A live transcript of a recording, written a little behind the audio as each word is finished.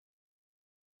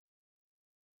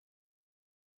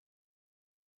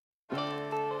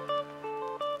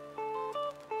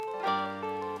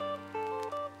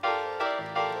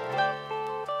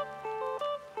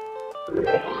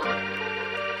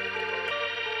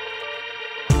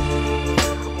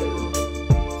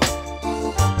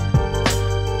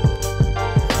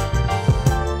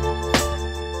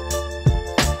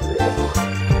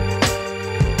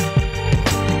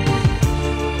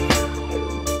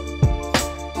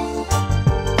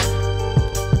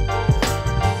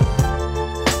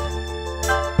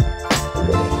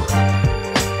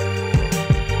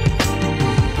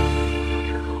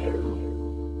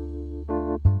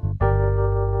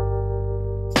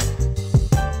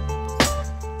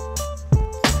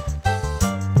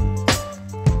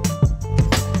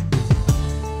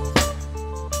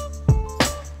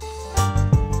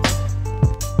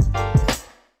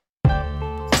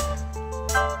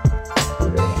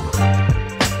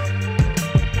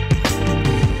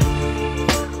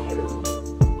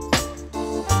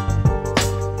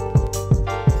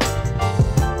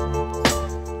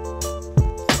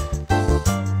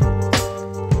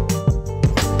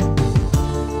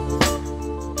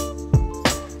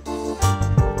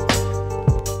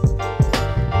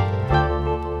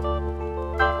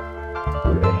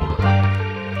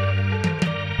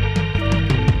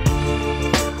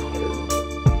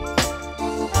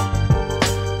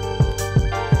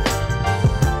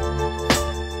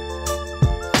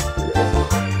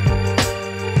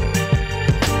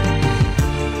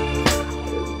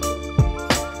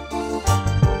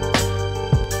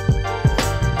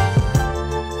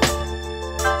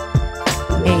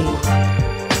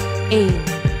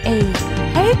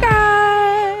Hey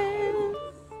guys!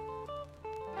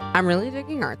 I'm really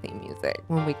digging our theme music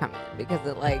when we come in because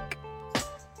it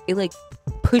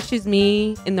pushes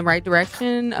me in the right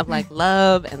direction of like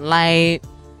love and light.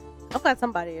 I'm glad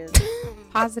somebody is.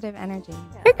 Positive energy.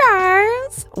 Hey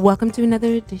guys! Welcome to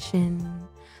another edition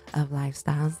of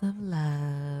Lifestyles of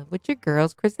Love with your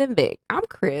girls, Chris and Vic. I'm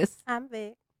Chris. I'm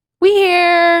Vic. We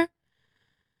here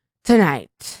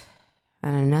tonight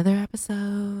on another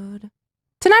episode.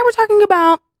 Tonight we're talking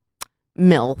about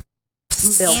MILF.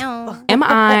 Ew.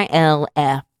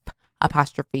 MILF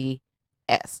apostrophe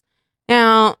S.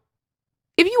 Now,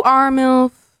 if you are a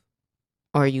MILF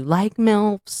or you like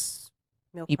MILFs,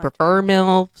 Milk you Punch. prefer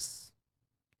MILFs,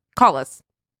 call us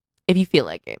if you feel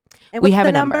like it. And We what's have the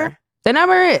a number. The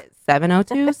number is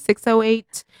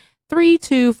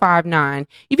 702-608-3259.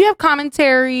 If you have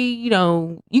commentary, you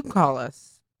can call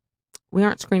us. We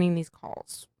aren't screening these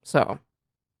calls. So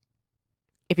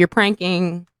if you're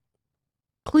pranking,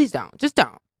 please don't. Just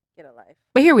don't. Get a life.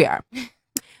 But here we are.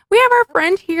 We have our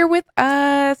friend here with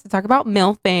us to talk about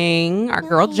MILFing, our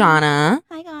girl Hi. Jonna.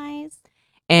 Hi guys.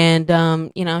 And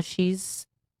she's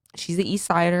the East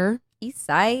Sider. East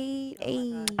Side.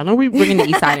 Hey. I know we bringing the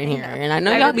East Side in here, and I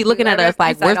know I y'all really be do. looking I at us rep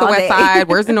like, East Side where's the all West day. Side?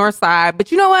 Where's the North Side?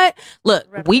 But you know what? Look,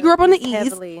 we grew up on the East,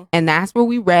 Heavily. and that's where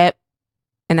we rep,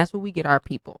 and that's where we get our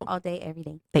people. All day, every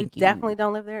day. Thank We you. definitely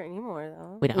don't live there anymore,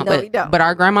 though. We don't, No, but, we don't. but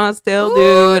our grandmas still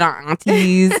do, and our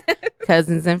aunties,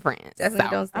 cousins, and friends. Definitely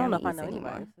So, don't stay I don't know on if I the know East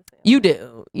anybody. anymore. you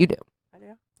do. You do. I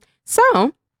do.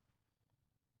 So,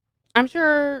 I'm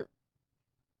sure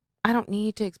I don't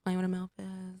need to explain what a MILF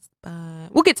is, but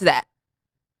we'll get to that.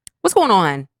 What's going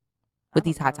on with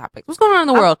these hot topics? What's going on in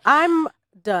the world? I'm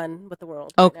done with the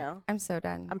world Okay. right now. I'm so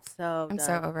done. I'm so I'm done.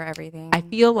 so over everything. I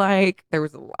feel like there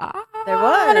was a lot There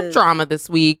was. of drama this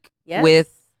week Yes.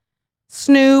 with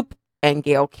Snoop and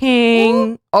Gayle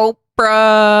King,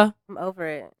 Oprah, I'm over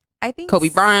it. I think Kobe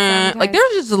Bryant. Like,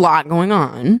 sometimes- there's just a lot going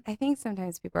on. I think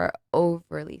sometimes people are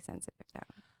overly sensitive though.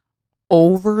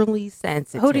 Overly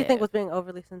sensitive. Who do you think was being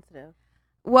overly sensitive?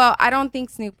 Well, I don't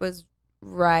think Snoop was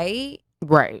right,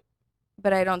 right?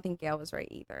 but I don't think Gayle was right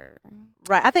either.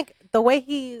 Right. I think the way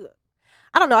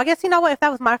I don't know. I guess, you know what? If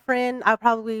that was my friend, I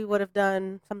probably would have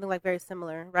done something like very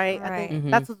similar. Right. I Right. think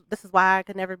Mhm. this is why I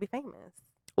could never be famous.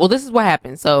 Well, this is what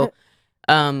happened. So,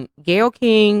 Gayle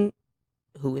King,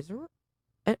 who is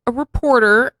a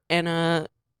reporter and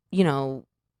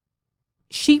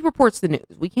she reports the news.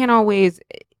 We can't always.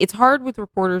 It's hard with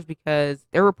reporters because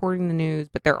they're reporting the news,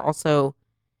 but they're also,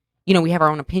 we have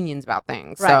our own opinions about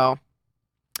things. Right. So,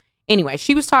 anyway,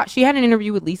 she had an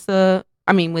interview with Lisa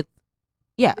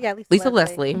Lisa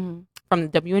Leslie Mhm. from the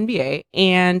WNBA,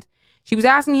 and she was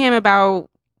asking him about,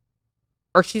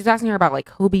 or she's asking her about like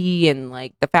Kobe and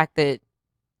like the fact that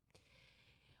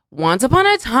once upon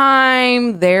a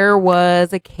time there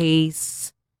was a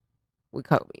case with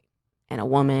Kobe and a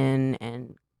woman,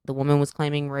 and the woman was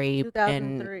claiming rape,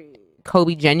 and 2003.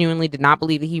 Kobe genuinely did not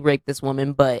believe that he raped this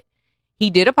woman, but he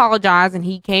did apologize and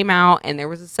he came out and there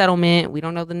was a settlement. We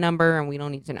don't know the number and we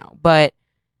don't need to know. But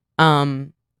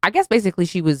I guess basically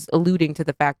she was alluding to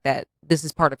the fact that this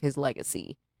is part of his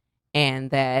legacy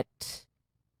and that,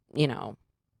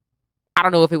 I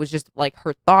don't know if it was just like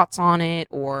her thoughts on it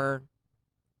or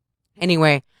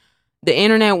anyway, the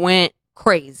internet went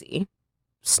crazy.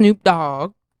 Snoop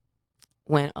Dogg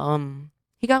went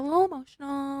he got a little emotional,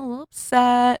 a little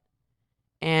upset,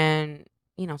 and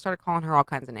started calling her all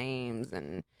kinds of names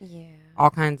and all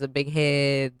kinds of big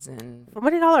heads and What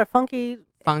do you call her? Funky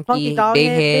dog big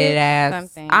head ass.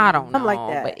 Something. I don't know, Something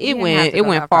like that. but You it didn't have to go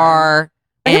went that far.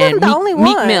 But he And wasn't the only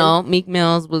one. Meek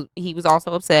Mills was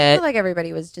also I upset. feel like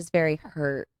everybody was just very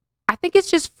hurt, I think it's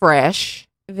just fresh.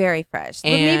 very fresh.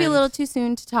 Maybe a And little too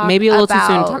soon to talk. Maybe a little too soon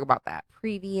to about talk about that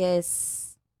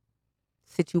previous.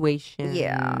 situation.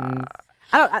 Yeah.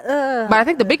 But I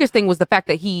think the biggest thing was the fact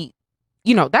that he,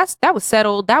 that was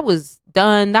settled. That was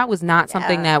done. That was not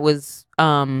something Yeah. that was,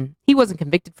 he wasn't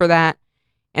convicted for that.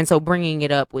 And so bringing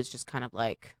it up was just kind of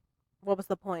like, what was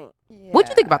the point? what'd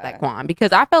you think about that, Quan?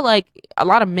 Because I felt like a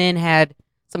lot of men had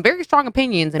some very strong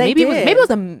opinions, and They maybe did. it was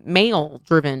a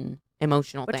male-driven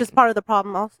emotional Which thing. is part of the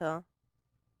problem, also.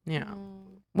 Yeah. Mm.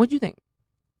 What'd you think?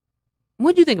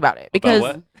 What'd you think about it? Because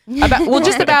what?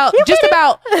 just about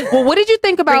what did you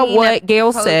think about Bringing what up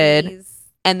Gail said? Cody's-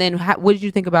 And then what did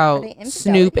you think about Are they infidelity?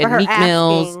 Snoop For and her Meek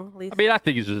Mill's asking, Lisa. I mean, I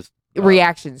think it's just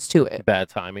reactions to it? bad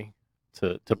timing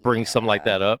to bring something like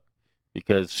that up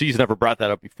because she's never brought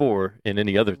that up before in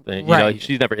any other thing. You know, Right.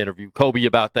 she's never interviewed Kobe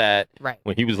about that Right.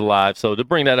 when he was alive. So to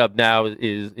bring that up now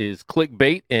is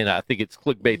clickbait, and I think it's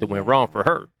clickbait that went wrong for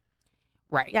her.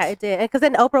 Right. Yeah, it did. Because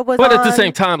then Oprah was But on, at the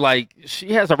same time, like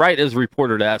she has a right as a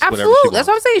reporter to ask whatever she Absolutely. wants. That's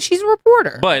what I'm saying. She's a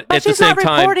reporter. But But at the she's same not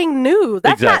time, reporting news.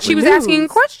 That's not Exactly. she was news. asking a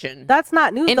question. That's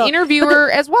not news. An though. interviewer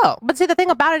as well. But see, the thing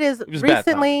about it is, was bad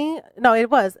recently, no, it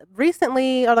was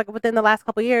recently, or like within the last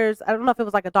couple of years. I don't know if it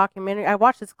was like a documentary. I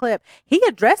watched this clip. He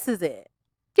addresses it.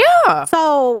 Yeah.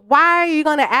 So why are you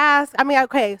going to ask? I mean,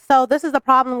 okay, so this is the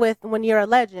problem with when you're a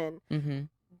legend. Mm-hmm.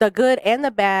 The good and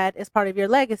the bad is part of your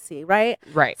legacy, right?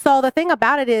 Right. So the thing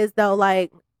about it is, though,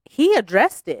 like he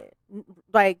addressed it,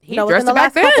 like He within addressed the it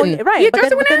last back couple, then. right? He But addressed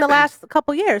then it when it within the happened. last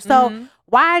couple years. So Mhm.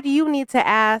 why do you need to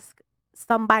ask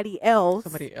somebody else?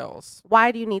 Somebody else.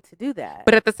 Why do you need to do that?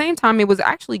 But at the same time, it was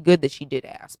actually good that she did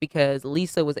ask because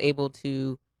Lisa was able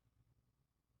to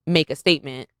make a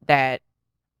statement that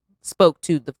spoke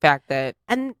to the fact that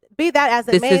And be that as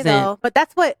it This may, isn't though, but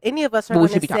that's what any of us are what we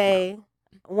going should to be talking say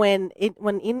when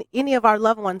any of our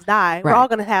loved ones die. We're Right. all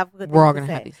going to have good we're all things going to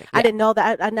to have say. these things. I Yeah. didn't know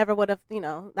that. I never would have,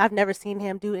 I've never seen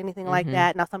him do anything like Mhm.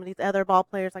 that. Now some of these other ball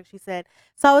players, like she said,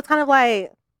 so it's kind of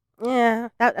like, yeah,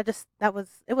 it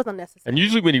was unnecessary. and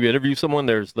usually when you interview someone,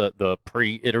 there's the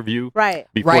pre-interview Right.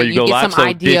 before Right. you go get live. some So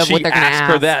idea did of she what they're going to ask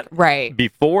ask her that Right.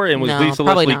 before, and was No, Lisa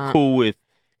probably Leslie not. cool with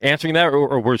answering that,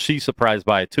 or was she surprised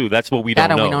by it too? That's what we That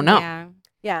don't know. we don't know.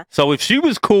 Yeah. So if she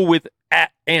was cool with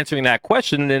answering that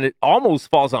question, then it almost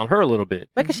falls on her a little bit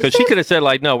Because because she could have said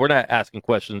like, "No, we're not asking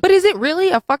questions But is it really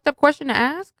a fucked up question to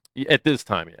ask? at this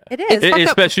time." Yeah, It It's is. fucked up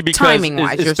especially because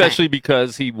timing-wise, you're especially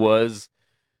because he was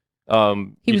He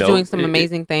you was know, doing some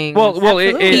amazing things. Well,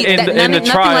 Absolutely. in That- the nothing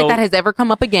trial, like that has ever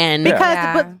come up again. Yeah. Because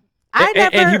Yeah. but I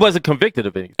never. and he wasn't convicted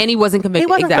of anything. And he wasn't convicted.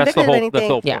 He wasn't exactly. That's the convicted whole. of That's the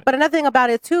whole anything. point. But another thing about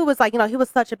it too was like, he was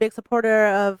such a big supporter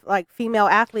of like female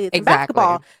athletes in Exactly.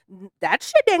 basketball. That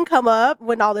shit didn't come up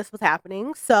when all this was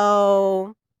happening.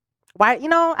 So why,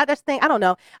 I just think, I don't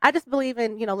know. I just believe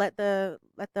in, let the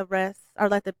rest, or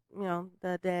let the,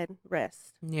 the dead rest.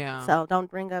 Yeah. So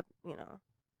don't bring up,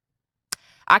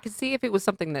 I could see if it was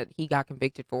something that he got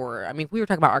convicted for. I mean, if we were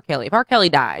talking about R. Kelly. If R. Kelly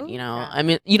died, Yeah. I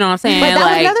mean, you know what I'm saying? But that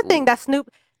like, was another thing that Snoop,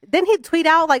 then he tweet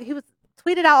out, like he was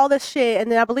tweeted out all this shit.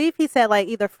 And then I believe he said like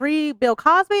either free Bill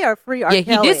Cosby or free R. Yeah,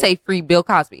 Kelly. he did say free Bill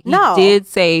Cosby. He No. did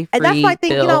say free And that's why I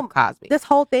think, Bill Cosby. this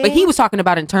whole thing. But he was talking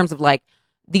about in terms of like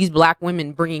these black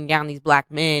women bringing down these black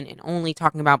men and only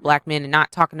talking about black men and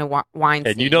not talking to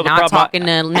Weinstein, And you know the not problem I- talking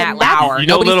to Nat that's- Lauer. You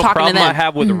know, the Nobody's little talking problem to I them.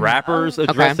 have with Mm. rappers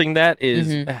Okay. addressing that is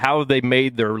Mhm. how they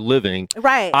made their living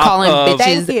right. off Calling of-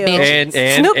 bitches Thank you. bitches.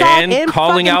 and Snoop Dogg in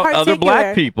calling out fucking other black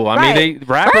particular. people. I Right. mean, they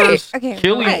rappers Okay.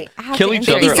 kill, right. I have kill to each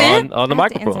answer other here. Cent? on the I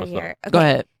have to answer microphone. and stuff. here. Go Okay,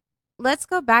 ahead. Let's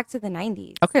go back to the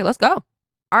 90s. Okay, let's go.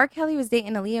 R. Kelly was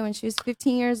dating Aaliyah when she was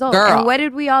 15 years old. Girl. And what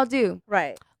did we all do?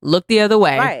 Right. Look the other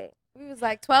way. Right. We was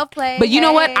like 12 play. But you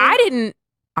know what? hey. I didn't.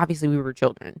 Obviously, we were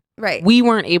children. Right. We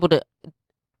weren't able to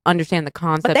understand the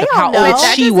concept they of all how know. old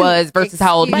That she doesn't was versus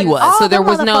how old he excuse- was. But So all there the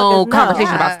was no motherfuckers know.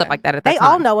 conversation about Yeah. stuff like that at that They time.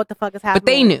 all know what the fuck is happening. But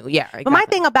they knew, yeah. But my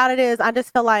exactly. thing about it is, I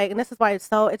just feel like, and this is why it's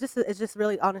just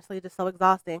really, honestly, just so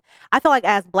exhausting. I feel like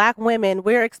as black women,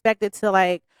 we're expected to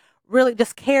like really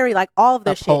just carry like all of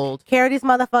this Uphold. shit, carry these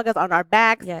motherfuckers on our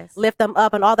backs, Yes. lift them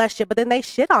up, and all that shit. But then they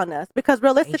shit on us because They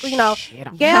realistically, shit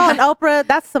on Gail and Oprah,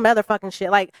 that's some other fucking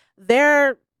shit. Like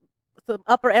they're some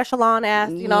upper echelon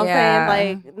ass. You know what I'm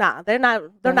saying? Like, nah, they're not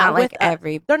like with us.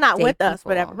 every. They're not day with us, people.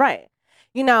 whatever. Right?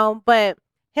 You know, but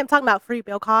him talking about free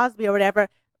Bill Cosby or whatever.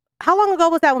 How long ago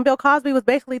was that when Bill Cosby was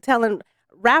basically telling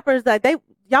rappers that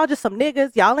y'all just some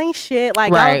niggas, y'all ain't shit,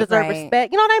 like y'all don't deserve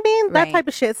respect. You know what I mean? That type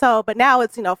of shit. So, but now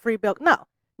it's free Bill. No.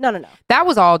 That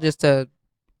was all just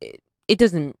it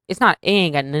doesn't. It's not. It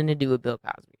ain't got nothing to do with Bill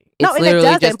Cosby. It's No, it literally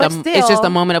doesn't, just but it's just a still-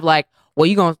 moment of like, well,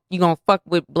 you gonna fuck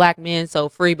with black men, so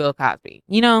free Bill Cosby,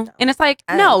 and it's like,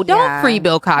 no, don't yeah. free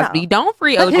Bill Cosby, No. don't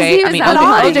free Because OJ. he I was mean, out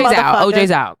of OJ's money. out.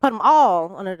 OJ's out. Put them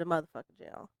all under the motherfucking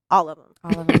jail. All of them.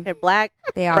 All of them. They're black,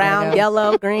 They all brown, gotta go.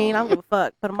 yellow, green. I don't give a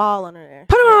fuck. Put them all under there.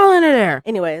 Put them all under there.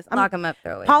 Anyways, Lock them up.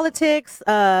 Throw away. politics,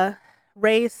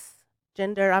 race,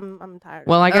 gender. I'm tired.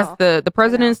 Well, of I it. guess the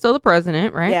president's still the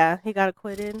president, right? Yeah, he got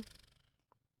acquitted.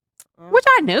 Yeah. Which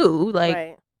I knew. Like,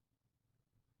 right.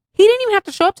 he didn't even have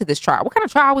to show up to this trial. What kind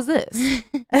of trial was this? He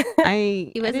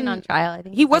I wasn't didn't- on trial. I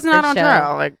think He wasn't out on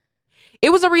trial. Like, it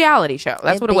was a reality show.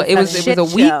 That's It what it was. being It was. a It was a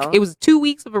shit week. show. It was 2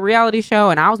 weeks of a reality show,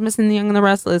 and I was missing The Young and the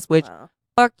Restless. Which Wow.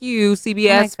 fuck you,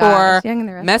 CBS, Oh my gosh, for Young and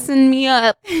the Restless. messing me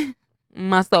up.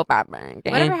 My soap opera.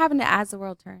 Okay? Whatever happened to As the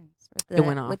World Turns? With It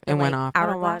went off. with It went off. I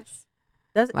don't watch. Hourglass.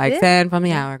 Does it Like did? sand from the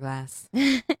Yeah. hourglass.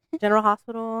 General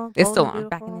Hospital? It's Bold still and on.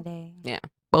 Back in Beautiful? the day.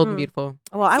 Bold and Hmm. beautiful.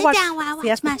 Well, I Sit watch down while I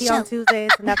watch my CSFP show. on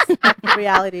Tuesdays, and that's the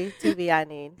reality TV I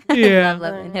need. Yeah.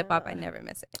 Love and hip hop. I never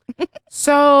miss it.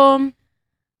 So,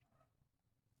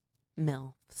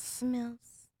 MILFs. Mills.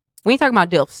 We ain't talking about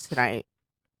DILFs tonight.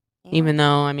 Even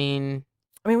though, I mean,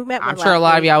 I mean, we met. I'm one sure a last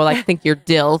lot of week. y'all would like to think you're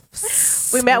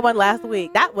DILFs. We met one last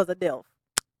week. That was a DILF.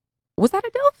 Was that a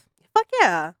DILF? Fuck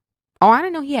yeah. Oh, I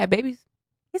didn't know he had babies.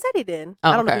 He said he did. Oh,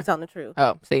 I don't know okay. if he's telling the truth.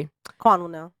 Oh, see. Quan will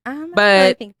know. I don't But-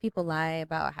 really think people lie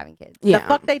about having kids. Yeah. The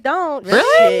fuck they don't.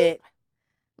 Really? Shit.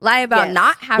 Lie about Yes.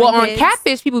 not having Well, on kids.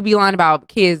 Catfish, people be lying about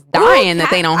kids dying that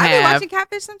they don't I be have. watching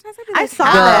Catfish sometimes. I, be I like, saw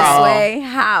how that. this way?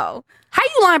 How? How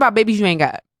you lying about babies you ain't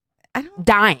got? I don't.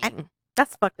 Dying.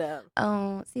 That's fucked up.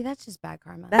 Oh, see, that's just bad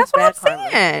karma. That's what bad I'm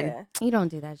karma. saying. Yeah. You don't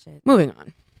do that shit. Moving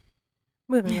on.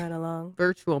 Moving right along.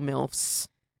 Virtual MILFs.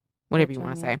 Whatever you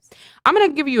want to say. Mills. I'm going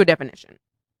to give you a definition.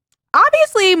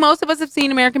 Obviously, most of us have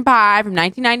seen American Pie from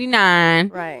 1999,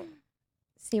 Right.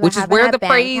 See what which is happened where at the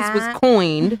phrase was Bandcamp?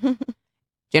 coined.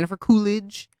 Jennifer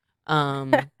Coolidge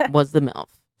was the MILF.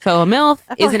 So a MILF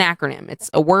is an acronym. It's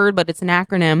a word, but it's an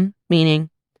acronym meaning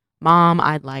Mom,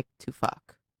 I'd like to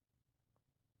fuck.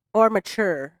 Or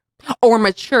mature. Or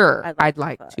mature, I'd I'd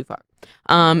like like to to fuck.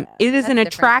 Yeah. It is That's an different.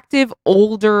 attractive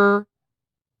older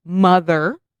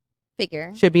mother,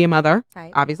 Figure. should be a mother,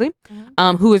 Type. obviously,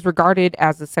 Mhm. who is regarded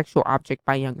as a sexual object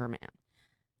by younger men.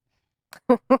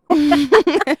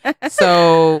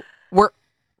 So we're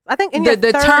I think in the your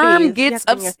 30s, term you gets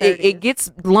have to be in your it 30s.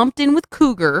 gets lumped in with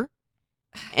cougar,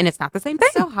 and it's not the same thing.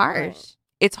 It's so harsh.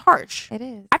 It's harsh. It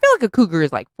is. I feel like a cougar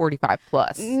is like 45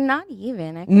 plus. Not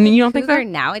even. I Mm, feel you like don't think so? cougar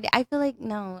Nowadays, I feel like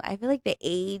no. I feel like the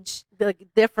age the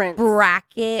difference.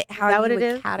 bracket, how that you what it would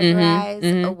is? categorize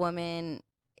Mhm, a mhm. woman,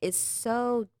 is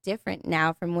so different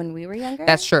now from when we were younger.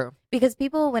 That's true. Because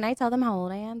people, when I tell them how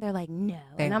old I am, they're like, "No,"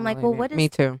 They and I'm don't like, believe "Well, me. what Me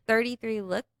does too. 33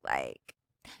 look like?"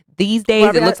 These days,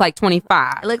 Well, it looks like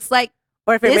 25. It looks like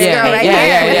Or if it This rains, girl right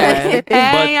yeah, here.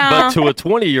 yeah. Hey, But to a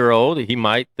 20-year-old, he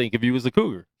might think of you as a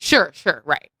cougar. Sure,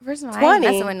 right. first of all, I 20. ain't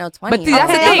messing with no 20. But see,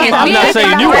 that's the Okay, thing. is I'm we not ain't saying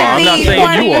talking you about are. I'm not these saying you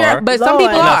 20-year are. But some Lord.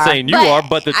 people I'm are. not saying you But are,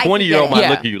 but the I can 20-year-old get might it.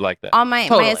 look at you like that. all my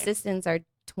Totally. assistants are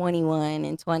 21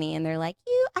 and 20, and they're like,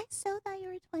 I so thought you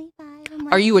were 25. I'm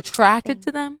like, Are you attracted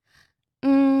to them?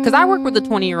 Because I work with a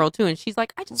 20-year-old too, and she's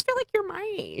like, I just feel like you're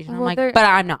my age. And I'm Well, like, they're- but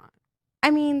I'm not. I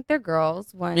mean, they're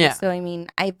girls, one. Yeah. So, I mean,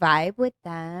 I vibe with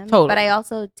them. Totally. But I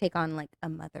also take on, like, a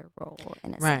mother role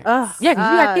in a Right. sense. Ugh, Yeah,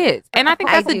 because you got kids. And I think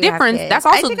I that's the do have difference. kids. That's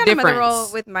also I the take on a mother role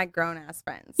difference. with my grown-ass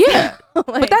friends. Yeah. Like,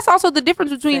 But that's also the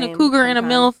difference between a Same, cougar and a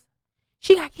sometimes. MILF.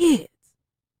 She got kids.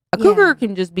 A Yeah. cougar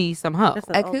can just be some hoe Just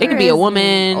a older. cougar It could be a is an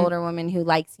woman older woman who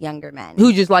likes younger men.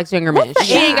 who just likes younger men. What's the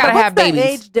She ain't age- got to what's have the babies.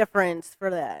 age difference for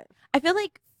that? I feel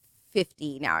like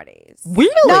 50 nowadays. Really?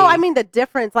 No, I mean the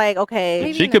difference. Like, okay,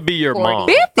 Maybe She in could the be your mom.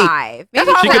 45. That's Maybe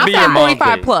what She I'm could saying. be I'm your saying mom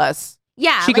 45 kid. plus.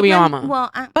 Yeah, She could be your mama.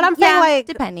 Well, But I'm yeah, saying, like-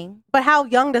 depending, but how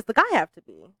young does the guy have to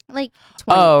be? like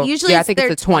 20. Oh, Usually, yeah, I think their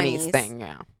it's a 20s thing.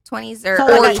 Yeah. 20s or So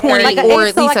Or early 20, 30s. or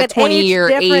at so least a an 20-year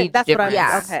difference. age That's what I mean.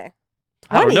 difference. Okay.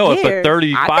 I don't 20 know. If a years.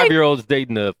 35-year-old's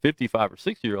dating a 55 or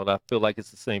 60-year-old, I feel like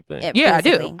it's the same thing. Yeah, I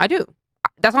do. basically. I do.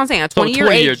 That's what I'm saying. A So 20-year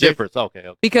 20-year age difference. difference. Okay.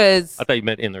 Because I thought you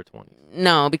meant in their 20s.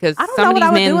 no, because I don't some know of what these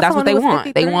I would do men, with that's what someone they who was want.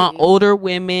 50, They want 30. older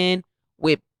women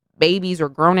with babies or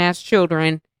grown ass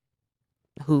children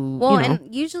who, Well, you know,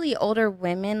 and usually older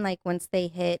women, like once they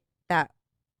hit that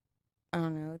I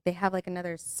don't know, they have like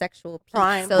another sexual peak.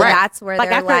 Prime. So Right. that's where Like,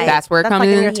 they're after- like, That's where it That's comes like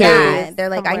in in your too. yeah, too. they're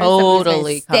like, I Somewhere. know somebody's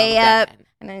Totally gonna stay up, comes in.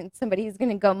 and then somebody's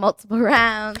gonna go multiple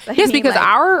rounds. I Yes, mean, because like,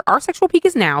 our sexual peak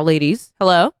is now, ladies.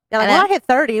 Hello, Yeah, like And when then- I hit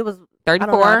 30, it was I don't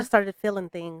know. I 34. just started feeling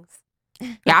things.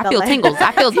 Yeah, I felt feel like- tingles.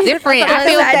 I feel different. That's I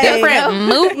feel what I say. different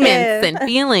movements Yeah. and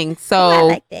feelings. I So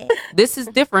like that. this is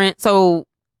different. So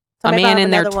So a maybe I'll man have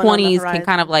in their another one on the 20s can kind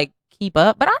horizon. of like keep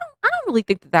up, but I don't really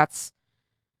think that that's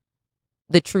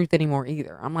the truth anymore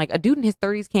either. I'm like, a dude in his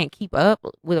 30s can't keep up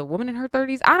with a woman in her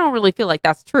 30s. I don't really feel like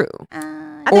that's true. I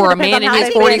think Or it a depends man on in how his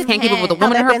they've 40s been- can't keep up with a How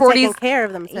woman in they've her been taking 40s. care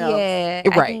of themselves. Yeah,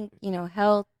 Right. I think,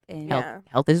 health and Health, Yeah.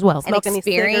 health as well. and Smoking these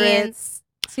cigarettes. experience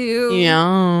too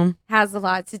Yeah. has a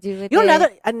lot to do with You know,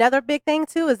 it. another big thing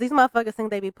too is these motherfuckers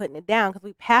think they be putting it down because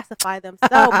we pacify them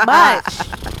so much,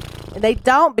 and they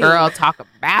don't be. Girl, talk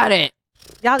about it.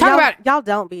 y'all, talk y'all, about it. y'all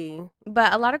don't be.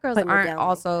 But a lot of girls Putting it aren't down like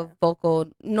also that. vocal,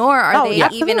 nor are Oh, they yeah,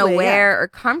 even absolutely, aware or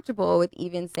comfortable with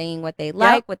even saying what they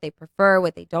like, what they prefer,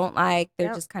 what they don't like. They're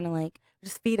Yep. just kind of like,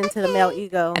 Just feed into the male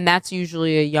ego. And that's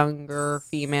usually a younger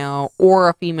female or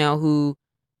a female who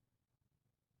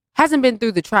hasn't been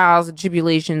through the trials and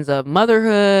tribulations of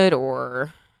motherhood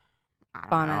or I don't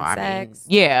Fun know, and I mean, sex.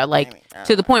 yeah, like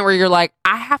to the point where you're like,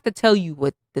 I have to tell you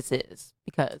what this is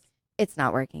because it's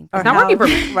not working. Or it's not how- working for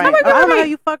me. It's Right. not working Or I for don't know me. how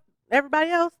you fuck everybody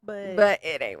else, but But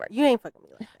it ain't working. you ain't fucking me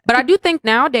like that. But I do think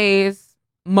nowadays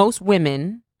most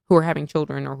women who are having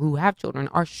children or who have children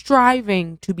are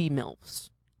striving to be MILFs.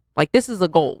 Like this is a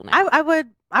goal now. I would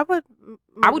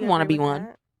maybe wanna agree be with one.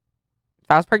 that.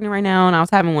 If I was pregnant right now and I was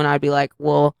having one, I'd be like,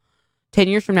 well, 10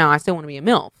 years from now, I still want to be a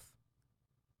MILF.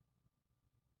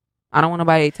 I don't want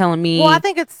nobody telling me Well, I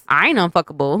think it's I ain't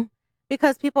unfuckable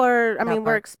because people are. I That mean,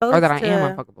 we're part. exposed or that I to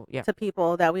am unfuckable. Yeah. to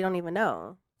people that we don't even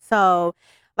know. So,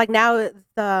 like now, it's,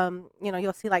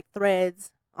 you'll see like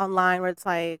threads online where it's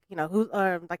like, who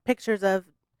like pictures of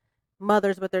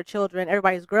mothers with their children.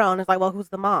 Everybody's grown. It's like, well, who's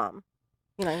the mom?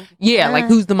 Yeah, like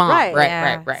who's the mom? Right. Right,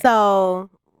 Yeah. right. So,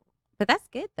 But that's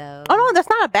good though. oh no, that's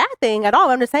not a bad thing at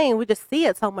all. I'm just saying we just see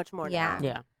it so much more Yeah. now.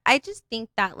 Yeah. I just think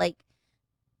that like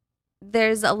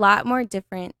there's a lot more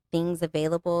different things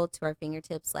available to our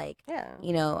fingertips, like, Yeah.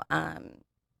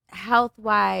 health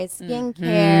wise,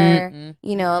 skincare,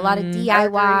 Mhm. a lot of Mhm.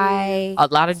 DIY. A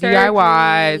lot of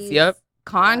DIYs. surgeries, Yep.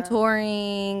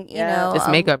 Contouring, Yeah. Just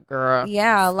makeup, girl.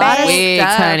 Yeah, a lot of Wigs,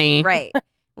 stuff. honey. Right.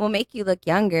 Will make you look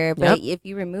younger, but if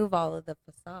you remove all of the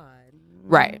facade.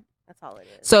 Right. That's all it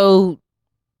is. So,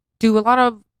 do a lot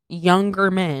of younger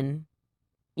men,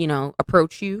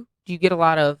 approach you? Do you get a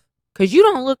lot of? Because you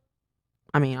don't look.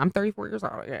 I mean, I'm 34 years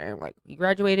old. Yeah, like you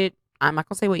graduated. I'm not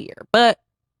gonna say what year, but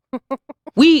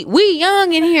we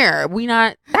young in here. We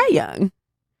not that young,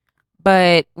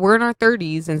 but we're in our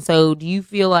 30s, and so do you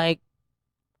feel like?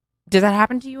 Does that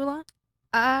happen to you a lot?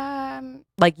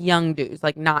 Like young dudes,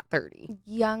 like not 30.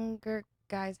 Younger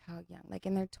guys, how young? Like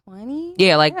in their 20s?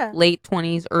 Yeah, like Yeah. late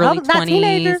 20s, early Not 20s.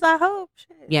 teenagers, I hope.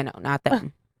 Shit. Yeah, no, not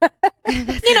them. That's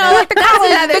like the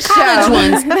college, another the college show.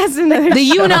 ones. That's another The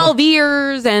show.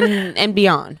 UNLVers and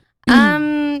beyond.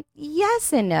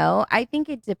 Yes and no. I think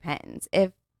it depends.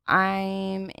 If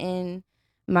I'm in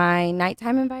my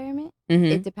nighttime environment, Mhm.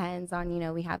 it depends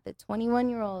on, we have the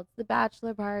 21-year-olds, the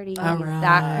bachelor party, All that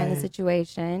kind of right.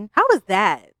 situation. How was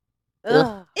that? Ugh.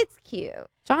 Ugh. It's cute.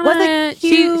 Shauna, it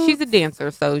cute? she's a dancer,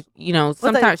 so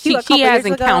sometimes cute a she couple has years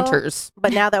ago? encounters.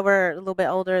 But now that we're a little bit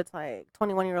older, it's like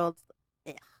 21-year-olds.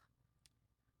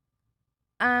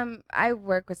 I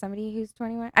work with somebody who's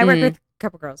 21. I work Mhm. with a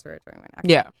couple girls who are 21.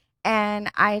 Actually. Yeah,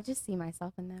 And I just see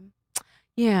myself in them.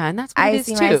 yeah, and that's what I it is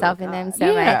see too. myself in them so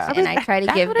Yeah. much, and I try to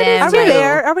That's give what it is them. Are we too.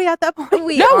 there? Are we at that point? No,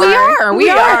 we are. We We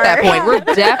are at that are. point.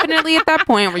 We're definitely at that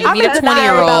point where you I'm meet a just sorry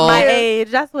about my 20-year-old. age.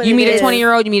 That's what You it meet a is.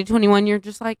 20-year-old. You meet a 21. You're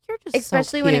just like you're just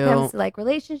Especially so when it cute. comes to like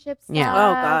relationships. Yeah.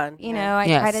 Oh, God. I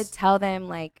try to Yes. tell them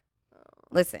like,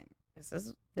 listen, this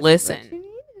is Listen. what you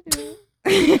need to do.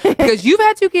 Because you've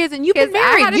had 2 kids and you've been 'Cause I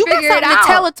married. had to You got figure it something to out.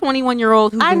 tell a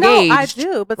 21-year-old who's I know, engaged. I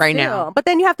do, but right still. now. But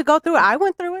then you have to go through it. I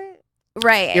went through it.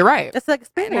 Right. You're right. It's an And I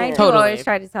experience. do Totally. always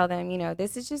try to tell them,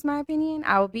 this is just my opinion.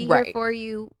 I will be Right. here for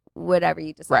you, whatever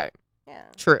you decide. Right. Yeah.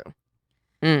 True.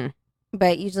 Mm.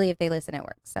 But usually, if they listen, it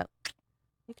works. So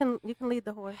You can lead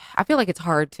the horse. I feel like it's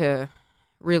hard to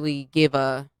really give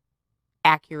a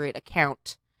accurate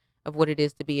account of what it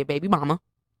is to be a baby mama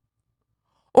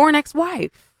or an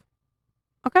ex-wife.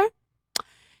 Okay?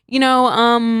 I feel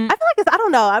like I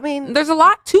don't know. I mean, there's a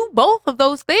lot to both of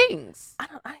those things.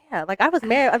 like I was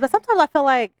married, but sometimes I feel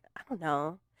like I don't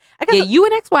know. I guess Yeah, you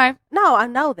an ex-wife. no, I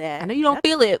know that. I know you don't That's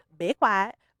feel it. big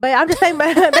quiet, but I'm just saying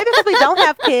maybe because we don't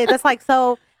have kids. It's like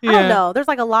so. I don't know. There's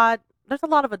like a lot there's a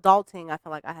lot of adulting I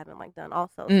feel like I haven't like done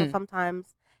also. So Mm. sometimes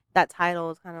that title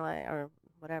is kind of like or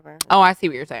whatever. Oh, I see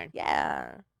what you're saying.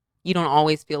 Yeah. You don't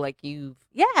always feel like you've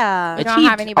Yeah. You don't have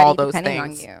achieved anybody all those depending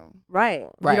things. on you. Right.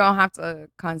 Right. You don't have to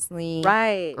constantly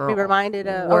Right. Girl. Be reminded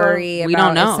of worry we about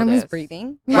don't know if someone's this.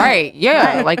 breathing. Right.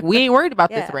 Yeah. Right. Like we ain't worried about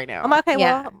this Yeah. right now. I'm like, okay,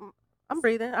 Yeah. well, I'm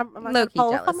breathing. I'm like, Low key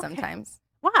oh, jealous I'm okay. sometimes.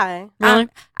 Why? Really?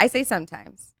 I say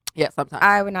sometimes. Yeah. Sometimes.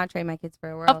 I would not trade my kids for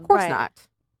a world. of course Right. not.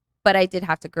 But I did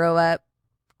have to grow up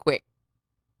Quick.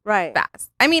 Right.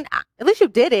 fast. I mean, At least you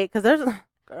did it because there's.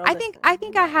 Girl, I think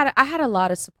listen. I had a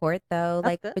lot of support though,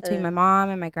 That's like between good. my mom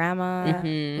and my grandma,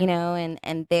 Mhm. you know,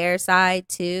 and their side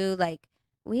too. Like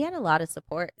we had a lot of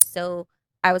support. So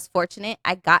I was fortunate.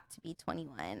 I got to be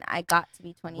 21. I got to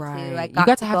be 22. Right. I You got,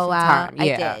 got to to have go some out. time.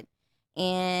 Yeah. I did.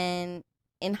 And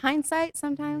in hindsight,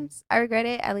 sometimes I regret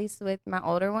it, at least with my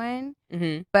older one.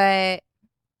 Mhm. But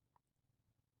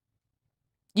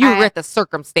You I- regret the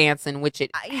circumstance in which it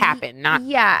I- happened, not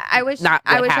yeah, I wish not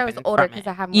I what wish I was happened older from because it.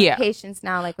 I have more Yeah. patience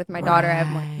now. Like with my daughter, I have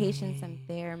more patience. I'm Right.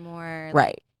 there more. Like,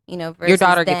 right. you know, Your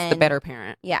daughter versus gets the then- better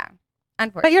parent. Yeah,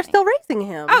 unfortunately. But you're still raising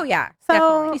him. Oh yeah, So-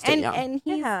 definitely. He's still and young. and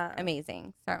he's Yeah.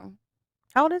 amazing. So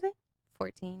How old is he?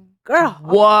 14. Girl.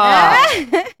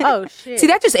 Whoa. Oh shit. See,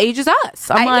 that just ages us.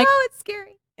 I'm I like, know it's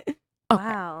scary, okay.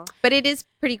 Wow. but it is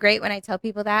pretty great when I tell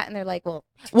people that, and they're like, "Well,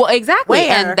 Well, exactly, Where?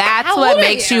 and that's how what old are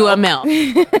makes you a milk.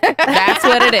 That's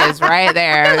what it is, right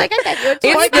there. They're like I said, you're it's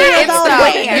the, 20 years it's old. the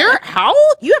Where? you're how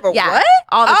old? You have a Yeah. what?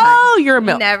 all the time. Oh, you're a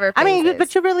milk. Never. I mean,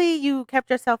 phases. but you kept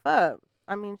yourself up.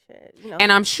 I mean, shit. You know.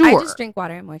 And I'm I sure, just drink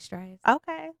water and moisturize.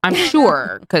 Okay. I'm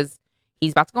sure, because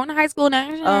he's about to go into high school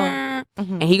next year, Mhm.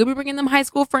 and he gonna be bringing them high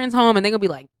school friends home, and they're gonna be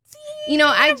like, You know,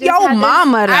 I just Yo, had this-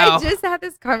 mama, though. I just had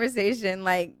this conversation.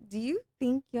 Like, do you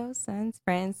think your son's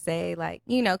friends say like,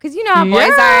 you know, because you know how boys are, and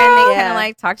they kind Yeah. of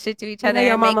like talk shit to each You know other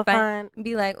your and make mama fun, fine. and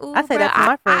be like, "Ooh, I say that to bruh,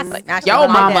 my I friends. like, nah, Yo, she don't like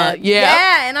mama, that."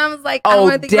 yeah. And I was like, Oh, I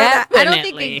want to think about that. I don't think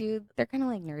definitely. they do. They're kind of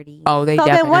like nerdy. oh, they So then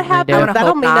definitely what happened? do. I wanna That hope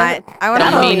don't mean not. nothing. I wanna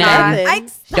That hope mean not. nothing.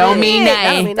 Don't mean That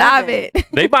don't nay. mean Stop nothing. it.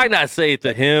 They might not say it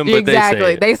to him, but Exactly, they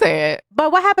say it. they say it.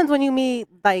 But what happens when you meet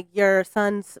like your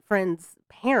son's friends'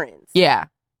 parents? Yeah,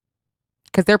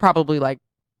 because they're probably like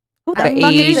Who the the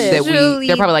fuck age is this? that we. Usually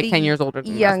They're probably like the 10 years older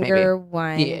than us, Younger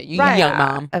one. maybe. Yeah, you Right. young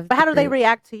mom. of But how the do they group.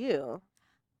 react to you?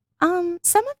 Some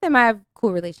of them I have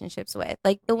cool relationships with.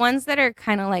 Like the ones that are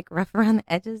kind of like rough around the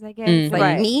edges, I guess. Mm. Like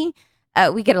Right. me,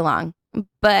 we get along.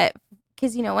 But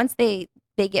because you know, once they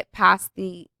get past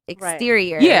the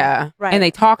exterior, Yeah, Right. and they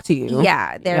talk to you.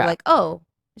 yeah, they're Yeah. like, oh,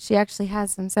 she actually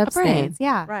has some substance.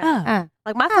 Yeah. Right. Oh.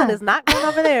 Like my son is not going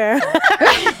over there.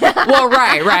 Well,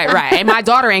 right. And my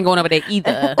daughter ain't going over there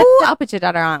either. Ooh, I'll put your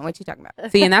daughter on. What you talking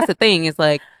about? See, and that's the thing is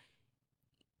like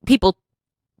people,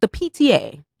 the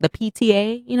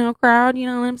PTA, you know, crowd, you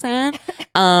know what I'm saying?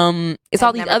 It's I've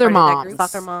all these never other heard of that moms. group.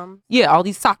 Soccer mom. Yeah, all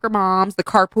these soccer moms, the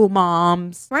carpool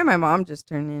moms. Why my mom just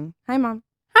turned in? Hi, mom.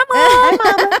 Hi,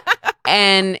 Hi, mama.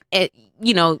 And it,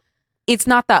 you know, it's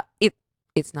not the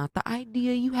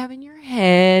idea you have in your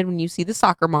head when you see the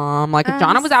soccer mom. Like if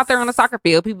Jonna was out there on a soccer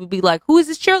field, people would be like, "Who is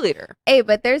this cheerleader?" Hey,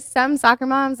 but there's some soccer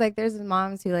moms. Like there's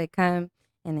moms who like come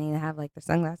and they have like their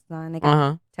sunglasses on. They got Uh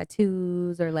huh.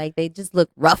 tattoos or like they just look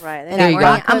rough. Right. They And got they're vodka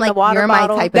wearing- I'm in the like, water you're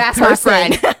bottle. my type That's of her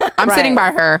person. friend. I'm Right. sitting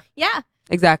by her. Yeah.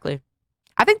 Exactly.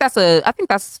 I think that's a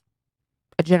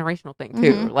generational thing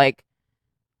too. Mhm. Like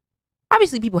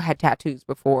obviously people had tattoos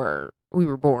before we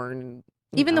were born.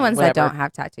 you Even the know, ones that whatever. don't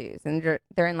have tattoos and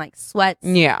they're in like sweats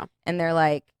Yeah. and they're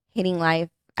like hating life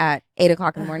at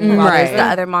 8:00 in the morning. While there's Right. the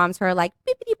other moms who are like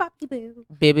bippity boppity boo.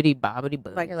 Bibbity bobbity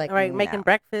boo. Like, You're like, right, making no.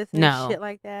 breakfast and No. shit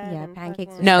like that. Yeah, and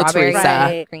pancakes fucking- with No, strawberry Teresa.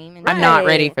 Right. cream and I'm not Right.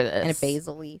 ready for this. and a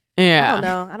basil leaf. I Yeah.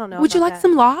 don't know. Would you about like that.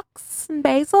 some lox and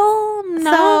basil?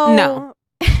 No. No.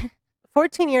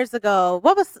 14 years ago,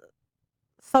 what was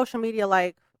social media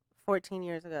like 14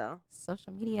 years ago?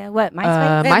 Social media. What?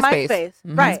 MySpace? Yeah, MySpace.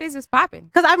 Mhm. Right. MySpace was popping.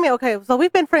 Because I mean, okay, so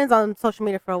we've been friends on social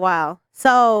media for a while.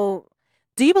 So,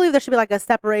 do you believe there should be like a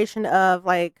separation of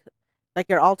like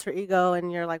your alter ego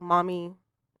and your like mommyhood?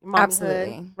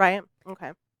 Absolutely. Right.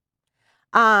 Okay.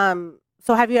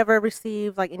 So have you ever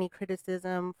received like any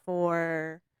criticism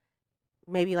for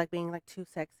maybe like being like too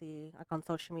sexy like on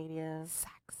social media?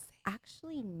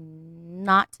 Actually,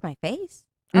 not to my face.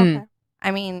 Mm. Okay.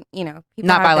 I mean, you know, people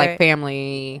Not have by their- like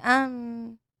family.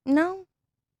 No.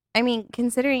 I mean,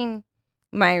 considering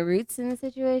my roots in the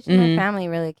situation, Mhm. my family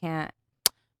really can't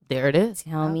There it is.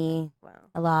 tell me Wow.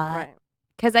 a lot Right.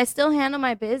 because I still handle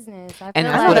my business. I feel And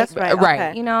I that's know what like, that's right. right.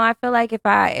 Okay. you know, I feel like if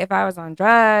I was on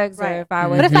drugs Right. or if I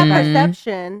was, But it's not Mhm.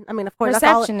 perception. I mean, of course,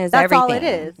 Perception is that's all it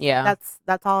everything. is. Yeah.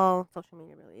 That's all social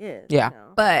media really is. Yeah. You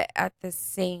know? but at the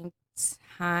same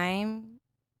time,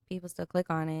 people still click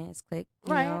on it. It's click,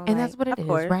 you Right. know, And that's what it Of is,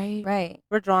 course. right? right.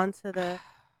 We're drawn to the.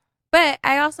 But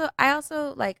I also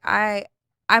like I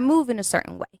move in a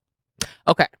certain way.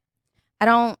 Okay. I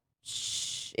don't.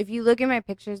 If you look at my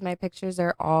pictures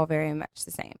are all very much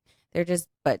the same. They're just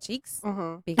butt cheeks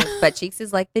because butt cheeks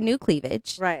is like the new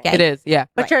cleavage. Right. Okay? It is, yeah.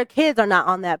 But Right. your kids are not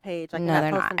on that page. Like, No, you're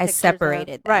they're not. posting I pictures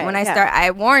separated them. Right. When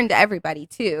I warned everybody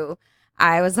too.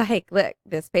 I was like, look,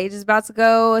 this page is about to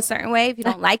go a certain way. If you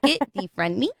don't like it,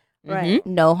 defriend me. Right.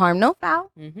 No harm, no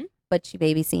foul. Mm-hmm. But you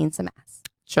baby seeing some ass.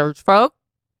 Church folk,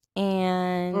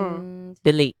 And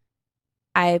delete.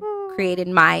 I created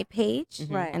my page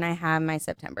Mhm. Right. and I have my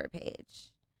September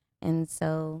page. And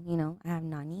so, you know, I have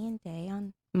Nani and Day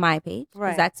on my page because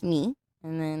Right. that's me.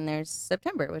 And then there's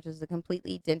September, which is a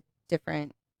completely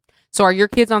different. So are your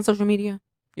kids on social media?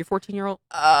 Your 14-year-old?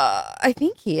 I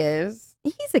think he is.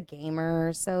 He's a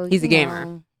gamer, so He's a you gamer.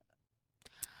 know.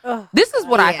 Ugh. This is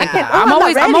what I Yeah. think. Oh, about. I'm I'm not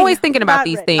always ready. thinking I'm about not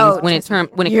these ready. things Oh, when it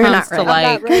trust me. when it You're comes not to ready. I'm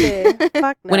like not ready.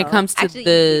 Fuck no. when it comes to Actually,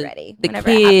 you'd be ready the whenever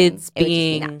it happens. kids It would just be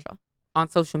being natural. on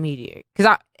social media,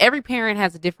 because every parent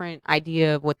has a different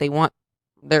idea of what they want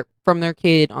from their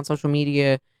kid on social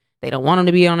media. They don't want them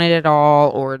to be on it at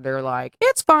all, or they're like,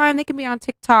 it's fine, they can be on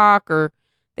TikTok or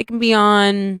they can be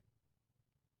on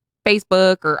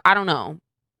Facebook, or I don't know.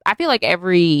 I feel like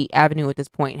every avenue at this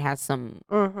point has some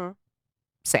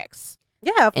sex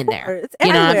Yeah, of in course. there. It's You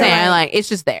know what I'm everywhere. saying? Like, it's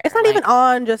just there. It's not Like, even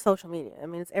on just social media. I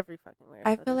mean, it's every fucking where.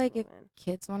 I at feel this like if moment.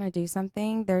 kids want to do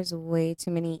something, there's way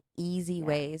too many easy Yeah.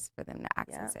 ways for them to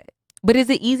access it. But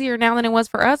is it easier now than it was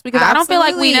for us? Because I don't feel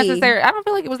like we Absolutely. necessarily. I don't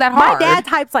feel like it was that My hard. dad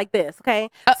types like this, okay?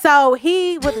 So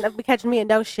he wouldn't be catching me in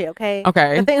no shit, okay?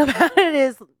 Okay. The thing about it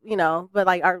is, you know, but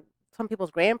like some people's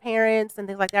grandparents and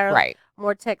things like that are Right.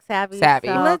 more tech savvy. Savvy.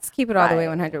 So, Let's keep it all the way right.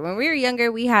 100. When we were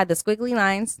younger, we had the squiggly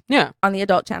lines Yeah. on the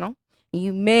adult channel.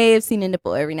 You may have seen a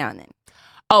nipple every now and then.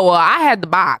 Oh well, I had the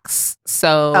box.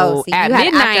 So See, at you had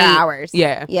midnight, after hours.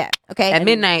 yeah. Yeah. Okay. At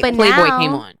midnight, but Playboy now-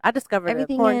 came on, I discovered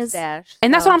Everything a porn is- stash.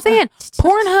 and that's so- what I'm saying.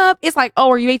 Pornhub, it's like, oh,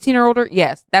 are you 18 or older?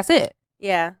 Yes, that's it.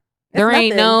 Yeah. It's There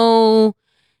ain't nothing. no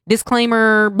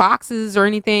disclaimer boxes or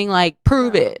anything. Like,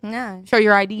 prove No. it. No. Show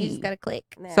your You ID. just gotta click.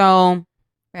 Yeah. So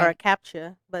Or a Right.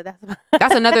 captcha, but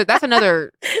that's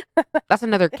that's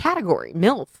another category.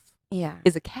 MILF Yeah.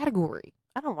 is a category.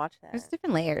 I don't watch that. There's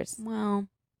different layers. Well,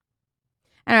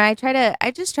 I don't know.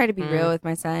 I just try to be real with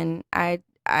my son. I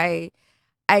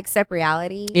accept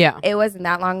reality. Yeah. It wasn't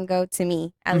that long ago to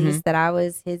me, at Mhm. least, that I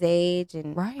was his age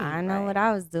and Right, I know right. what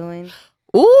I was doing.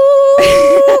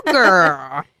 ooh,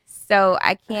 girl. So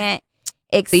I can't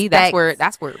expect. See, that's where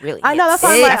it really. I know, that's hits.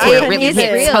 why I'm like, That's where I it couldn't really use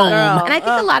hits it, home. girl. And I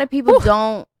think a lot of people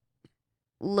don't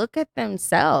look at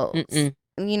themselves. Mm-mm.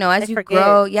 You know, as They you forget.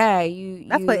 grow, yeah, you.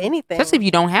 That's what anything. Especially if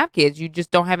you don't have kids, you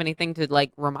just don't have anything to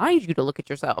like remind you to look at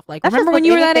yourself. Like, That's remember just when with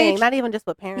you were that anything, age? Not even just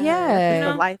with parents. Yeah. That's You just know?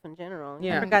 with life in general.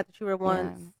 Yeah. You forgot that you were Yeah.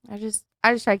 once. I just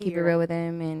try to keep it here. real with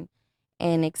him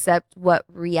and accept what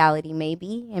reality may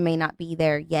be. It may not be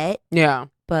there yet, Yeah.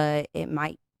 but it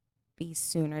might be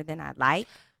sooner than I'd like.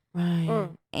 Right.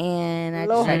 Mm. And I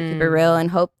just try to keep it Lord. real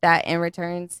and hope that in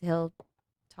returns he'll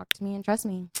talk to me and trust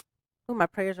me. Ooh, my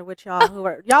prayers are with y'all who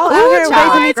are y'all Ooh, out here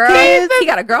child, raising these girl. kids. He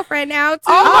got a girlfriend now too.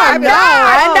 Oh my no.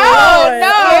 God, Oh, no, Lord.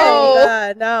 no. Oh,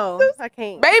 God, no. I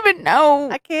can't. Baby,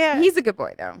 no. I can't. He's a good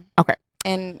boy though. Okay.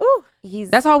 And Ooh. he's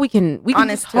That's all we can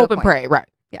Honest just to a hope and point. pray. Right.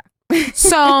 Yeah.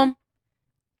 So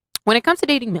when it comes to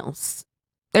dating MILFs,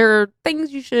 there are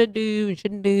things you should do and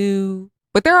shouldn't do.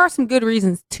 But there are some good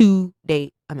reasons to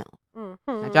date a MILF. Mhm.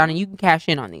 Now, Johnny, you can cash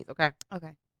in on these, okay?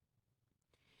 okay.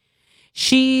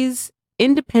 She's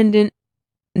independent,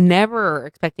 never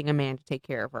expecting a man to take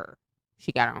care of her.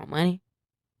 She got her own money.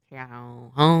 She got her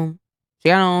own home. She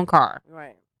got her own car.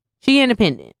 Right. She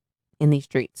independent in these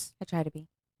streets. I try to be.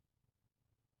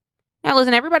 Now,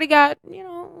 listen, everybody got,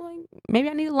 like, maybe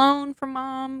I need a loan from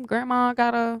mom. Grandma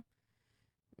got a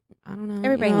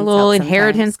Everybody a needs little help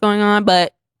inheritance going on.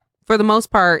 But for the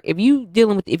most part, if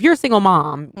you're a single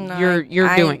mom, No,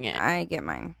 you're doing it. I get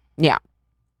mine.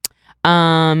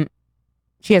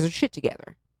 She has her shit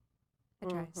together. I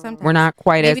try. Mhm. Sometimes. We're not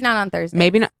quite Maybe as not on Thursday.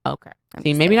 maybe not okay. I'm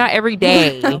See, just maybe saying. not every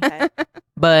day, Okay.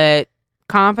 but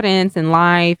confidence in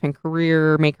life and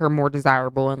career make her more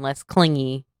desirable and less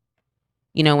clingy.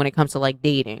 When it comes to like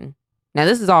dating. Now,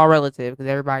 this is all relative because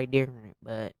everybody different,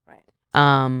 but Right.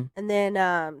 um, And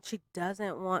then she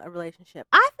doesn't want a relationship.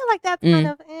 I feel like that's Mm. kind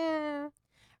of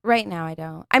Right now, I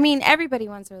don't. I mean, everybody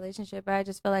wants a relationship, but I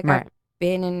just feel like Right. I've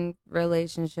been in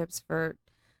relationships for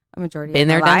a majority been of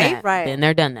there, my done life. that. right. Been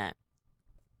there, done that.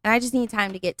 And I just need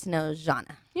time to get to know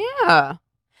Jana. Yeah.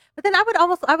 But then I would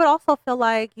also feel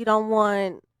like you don't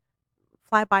want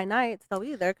fly by nights though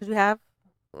either because you have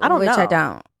I don't Which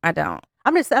know. I don't.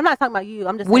 I'm not talking about you.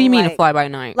 I'm just What do you saying, mean like, a fly by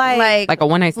night? like a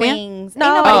one night stand? Flings. No.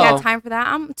 Ain't nobody Oh. got time for that.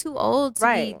 I'm too old to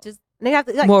Right. be just. and you have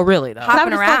to like Well, really though. Hop- I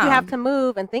was just told you have around. to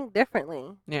move and think differently.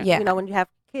 Yeah. Yeah. You know, when you have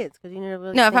kids, because you need to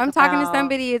really No, if think I'm talking to about-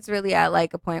 somebody, it's really at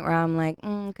like a point where I'm like,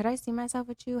 could I see myself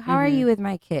with you? How are Mhm. you with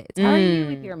my kids? How are you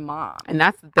with Mm. your mom? And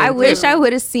that's the thing. I wish too. I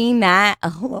would have seen that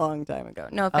a long time ago.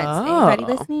 No offense to anybody Oh.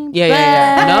 listening.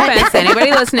 Yeah. No but- offense to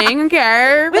anybody listening.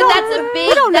 Okay. But that's a big.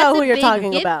 we don't know that's who a you're big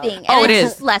talking give about. Thing. Oh, And it it's is.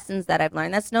 just lessons that I've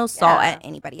learned. That's no salt Yeah. at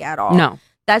anybody at all. No.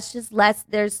 That's just less.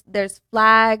 There's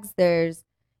flags. There's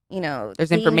There's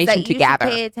things information that to you should gather.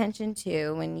 pay attention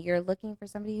to when you're looking for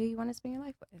somebody who you want to spend your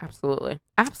life with. Absolutely.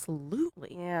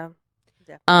 Yeah.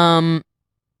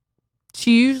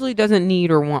 She usually doesn't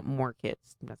need or want more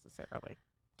kids necessarily.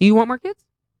 Do you want more kids?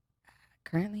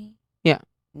 Currently, Yeah.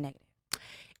 negative.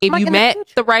 If Like you in the met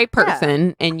future. the right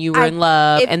person and you were I- in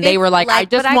love if and they it's were like, I like-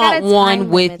 just but I got want a one time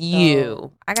with limit, you.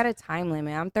 though. I got a time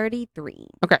limit. I'm 33.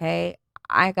 Okay.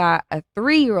 I got a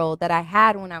 3-year-old that I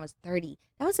had when I was 30.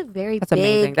 That was a very That's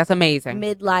amazing. big That's amazing.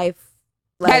 midlife.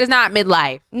 That is not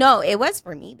midlife. No, it was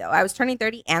for me though. I was turning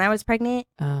 30 and I was pregnant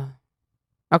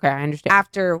Okay, I understand.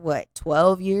 after what,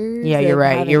 12 years? Yeah, you're of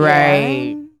right, having you're a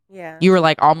right. son? Yeah. You were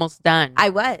like almost done. I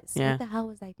was. Yeah. What the hell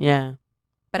was I doing? yeah.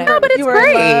 But No, I, but it's You were in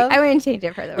great. love. I wouldn't change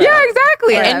it for the world. Yeah,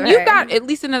 exactly. And Whatever. you've got at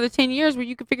least another 10 years where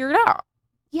you can figure it out.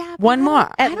 Yeah, but One I don't- more.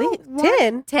 I At don't least want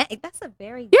 10. 10. That's a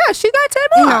very Yeah, she got 10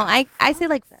 No, more. I say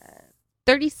like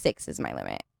 36 is my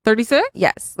limit. 36?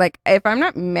 Yes, like if I'm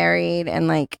not married and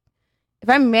like if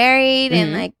I'm married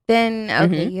and Mhm. like then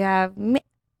okay, Mhm. you have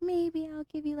maybe I'll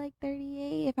give you like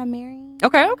 38 if I'm married.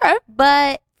 Okay.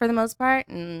 But for the most part,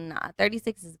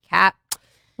 36 is a cap.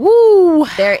 Woo.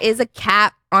 There is a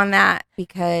cap on that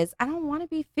because I don't want to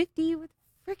be 50 with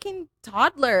freaking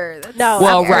toddler. That's No,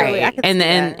 Well, absolutely. I right. can And see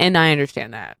that. and I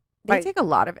understand that. they Right. take a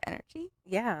lot of energy.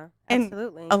 Yeah, And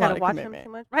absolutely. You a lot gotta of watch him commitment.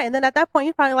 too much. Right. And then at that point,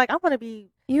 you're probably like, I want to be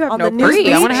You have On no the new purpose.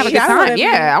 Free. I want to have a good I wanna time. be-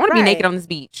 Yeah, I want to be right. naked on this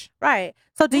beach. right.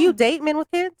 So do you date men with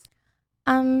kids?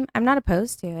 I'm not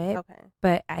opposed to it, Okay.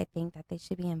 but I think that they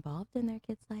should be involved in their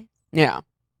kids' lives. Yeah.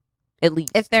 At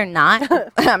least. If they're not,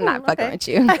 I'm not fucking Okay. with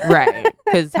you. Right.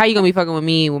 Because how you going to be fucking with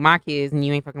me with my kids and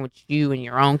you ain't fucking with you and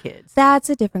your own kids? That's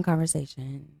a different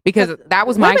conversation. Because that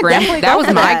was my Women definitely that go was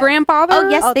for my that. grandfather. Oh,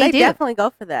 yes. Oh, they they do. definitely go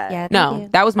for that. Yeah. they No, do.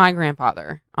 that was my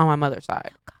grandfather on my mother's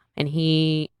side. And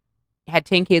he had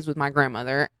 10 kids with my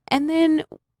grandmother and then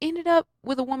ended up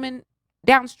with a woman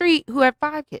down the street who had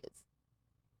 5 kids.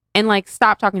 And like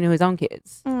stopped talking to his own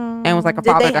kids. And was like a Did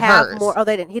father they to have hers. more? Oh,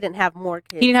 they didn't. He didn't have more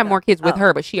kids. He didn't have more kids with Oh.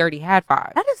 her, but she already had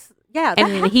 5. That is, yeah.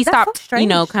 And he that's so stopped, strange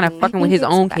kind to of me. fucking I with think his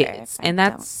it's own better kids. if I And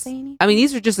don't that's, say anything. I mean,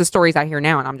 these are just the stories I hear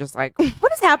now. And I'm just like,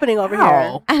 What is happening over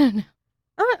wow. I don't know.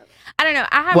 here? I don't know.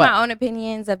 I have What? my own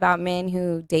opinions about men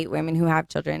who date women who have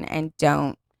children and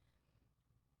don't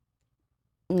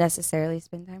necessarily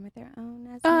spend time with their own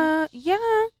as much. Yeah.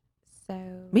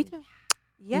 So Me too.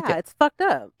 Yeah, too. it's fucked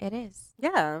up. It is.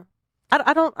 Yeah,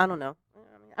 I don't know.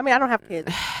 I mean, I don't have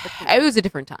kids. It was a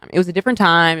different time. It was a different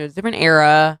time. It was a different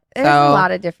era. There's so a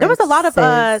lot of different. There was a lot of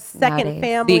second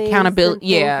family. the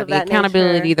accountability, the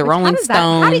accountability, the Rolling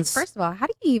Stones. First of all, how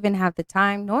do you even have the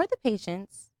time nor the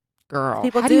patience? Girl,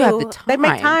 People how do. do you have the time? They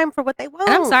make time for what they want.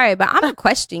 And I'm sorry, but I'm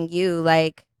questioning you.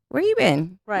 Like, where you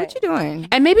been? Right. What you doing?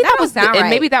 And maybe That that don't was, sound and right.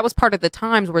 maybe that was part of the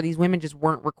times where these women just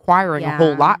weren't requiring a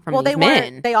whole Yeah. lot from Well, these they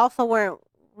men. weren't. They also weren't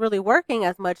really working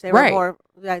as much. They Right. were more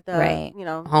like the Right.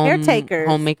 caretakers.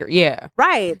 homemaker. Yeah,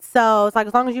 Right. So it's like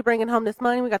as long as you're bringing home this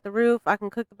money, we got the roof. I can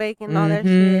cook the bacon and all that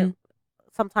Mhm. shit.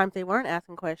 Sometimes they weren't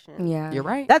asking questions. Yeah, you're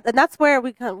right. And that's where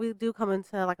we do come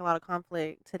into like a lot of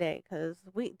conflict today because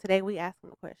we asking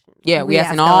the questions. Yeah, we We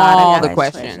asking ask a lot of all the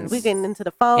questions. questions. We getting into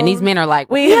the phone. And these men are like,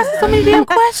 We- we ask so many damn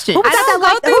questions. Who I got that don't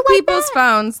like- go who through like people's that?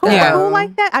 phones. Who, Though. Yeah. who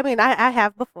like that? I mean, I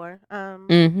have before.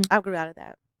 Mhm. I grew out of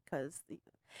that because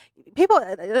people,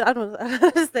 I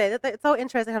don't say that it's so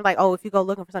interesting. I'm like, oh, if you go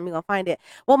looking for something, you're gonna find it.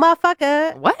 Well,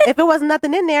 motherfucker, What? if it wasn't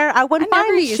nothing in there, I I wouldn't never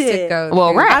find used shit. to go. Well,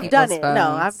 through right. I've done people's it. No,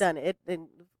 phones. I've done it. It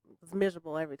was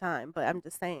miserable every time. But I'm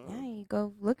just saying. Yeah, you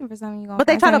go looking for something. You go. But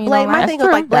they try to blame. My That's thing was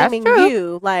true. like That's blaming true.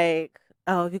 you, like,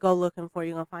 oh, if you go looking for it,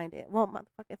 you're gonna find it. Well,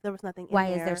 motherfucker, if there was nothing in Why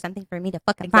there. is there something for me to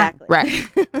fucking Exactly. Right.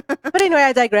 But anyway,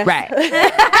 I digress. Right.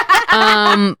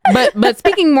 But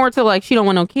speaking more to like, she don't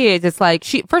want no kids. It's like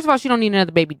first of all, she don't need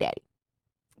another baby daddy.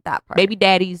 that part. Baby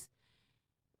daddies.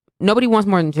 Nobody wants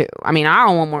more than 2. I mean, I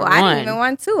don't want more Well, than I 1. didn't even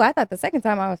want to. I thought the second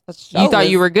time I was for sure. You thought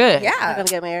you was- were good. You're Yeah. gonna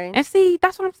get married. And see,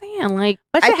 that's what I'm saying. Like,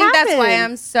 But I shit think that's why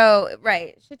happens. I'm so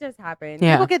right. Shit just happened.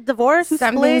 Yeah. People get divorced. Some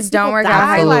split, things don't people work die, out.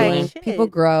 Absolutely. Like, shit. People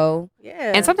grow.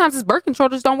 Yeah. and sometimes this birth control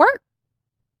just don't work.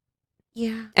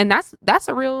 Yeah. And that's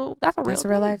a real That's a real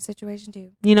thing. life situation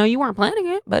too. You know, you weren't planning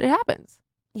it, but it happens.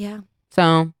 Yeah.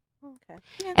 So, Okay.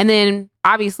 and then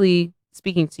obviously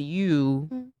speaking to you,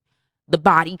 Mm. the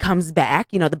body comes back.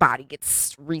 You know, the body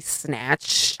gets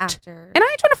resnatched. After And I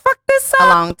ain't trying to fuck this a up.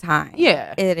 long time.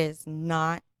 Yeah. It is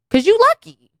not. Because you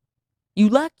lucky. You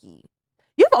lucky.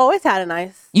 You've always had a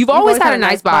nice. You've always had a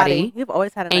nice body. You've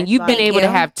always had a nice And you've been body. able to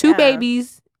you. have 2 Yeah.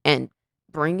 babies and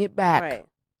bring it back. Right.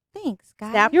 Thanks,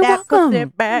 guys. Snap You're that welcome. pussy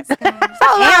back. Thanks, guys. It's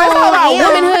all about Ew.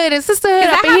 womanhood and sisterhood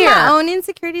Because up I in have here. my own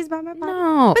insecurities about my body.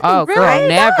 No. But Oh, they girl, really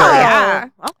never. don't. Yeah.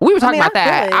 We were talking I mean, about I'm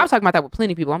that. good. I was talking about that with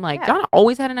plenty of people. I'm like, Yeah. Donna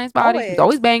always had a nice body. She's Always.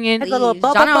 always banging. Has a little Please.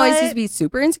 bubble Jonna always butt. used to be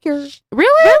super insecure.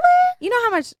 Really? You know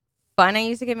how much fun I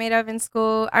used to get made of in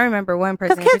school? I remember one Because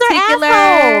person in kids are particular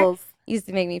assholes. used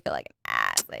to make me feel like an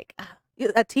ass. Like, ugh.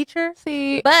 A teacher?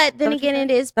 See, But then What you again, said?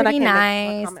 it is Then I pretty can't make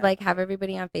a nice comment. to like have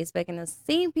everybody on Facebook, and the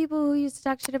same people who used to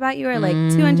talk shit about you are like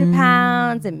Mm. 200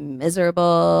 pounds and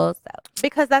miserable. So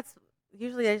Because that's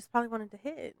usually they just probably wanted to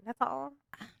hit. That's all.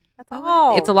 That's Oh,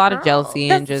 all. it's a lot of jealousy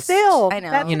That's and just still. I know.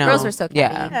 That's you know, girls are so catty.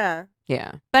 yeah. Yeah.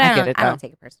 yeah. But I I, get it I though. don't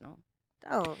take it personal.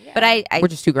 Oh, yeah. But I We're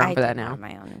just too grown I for that do now. have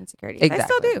my own insecurities. Exactly. I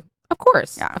still do. Of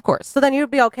course. Yeah. Of course. So then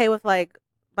you'd be okay with like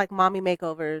mommy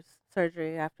makeovers,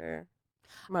 surgery after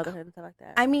motherhood and stuff like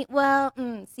that. I mean, well,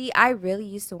 see, I really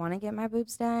used to want to get my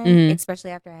boobs done, Mhm.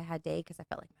 especially after I had Day, because I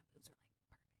felt like my boobs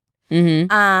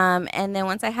Mm-hmm. were. And then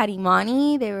once I had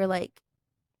Imani, they were like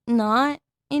not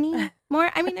anymore.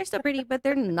 I mean, they're still pretty, but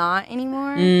they're not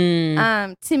anymore.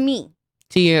 To me,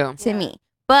 To you. to Yeah. me.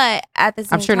 But at the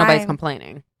same I'm sure time, nobody's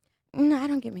complaining. No, I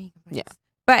don't get many complaints. Yeah.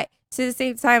 But to the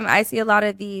same time, I see a lot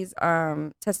of these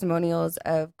testimonials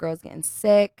of girls getting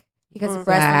sick because of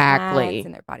breast Exactly. implants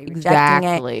and their body rejecting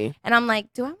it. Exactly. And I'm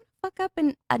like, do I want to fuck up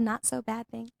a not so bad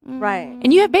thing? Right.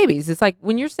 And you have babies. It's like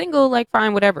when you're single, like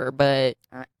fine, whatever. But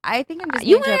I think I'm just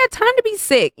you getting ain't to had time to be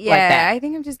sick yeah, like that. I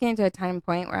think I'm just getting to a time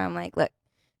point where I'm like, look,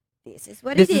 this is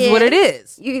what This it is. is what it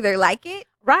is. You either like it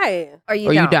right. or you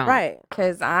Or don't. you don't. Right.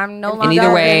 Because I'm no And longer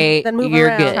either way, then move you're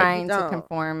around. good. trying to Don't.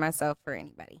 conform myself for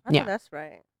anybody. I know Yeah. that's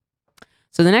right.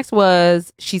 So the next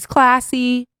was she's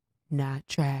classy, not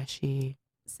trashy.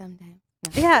 Sometimes.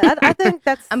 Yeah, I think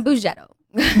that's. I'm bougetto.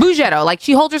 Bougetto, like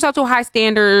she holds herself to a high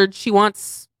standard. She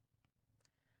wants,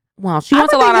 well, she I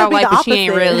wants a would lot think out of it'd be life, the but she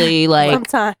ain't opposite. really like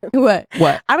sometimes. What?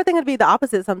 what. I would think it'd be the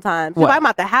opposite sometimes. What? If I'm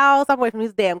out the house, I'm away from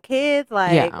these damn kids.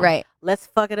 Like, Yeah. Right. let's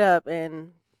fuck it up.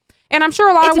 And And I'm sure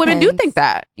a lot It of women do depends. think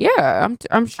that. Yeah,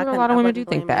 I'm sure a couldn't- lot of I women do wouldn't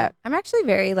think blame that. I'm actually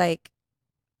very like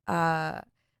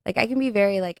I can be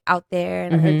very like out there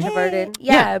and Mhm. like, Introverted. hey,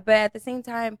 yeah, but at the same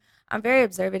time, I'm very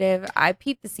observative. I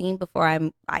peep the scene before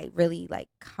I really like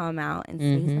come out and say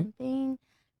Mhm. something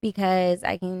because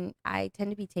I tend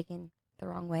to be taken the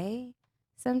wrong way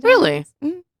sometimes. Really?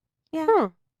 Mhm. Yeah. Hmm.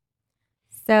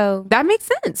 So That makes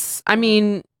sense. I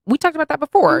mean, we talked about that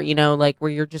before. You know, like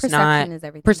where you're just perception not is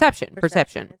everything. perception. is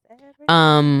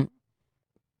everything.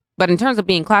 But in terms of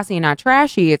being classy and not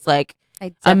trashy, it's like I a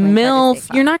definitely try to MILF,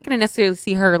 stay you're not classy. going to necessarily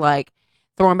see her like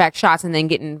throwing back shots and then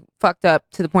getting fucked up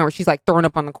to the point where she's like throwing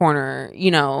up on the corner,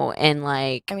 you know, and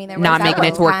like I mean, there not was that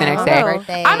making it to one work the time next on day. my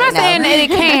birthday. I'm not No. saying that it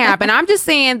can't happen. I'm just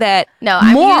saying that No,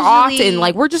 I'm more usually- often,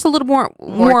 like we're just a little more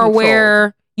controlled.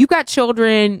 aware. You got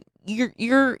children.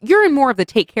 You're in more of the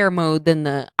take care mode than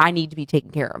the I need to be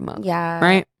taken care of mode. Yeah.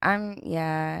 Right? I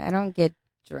don't get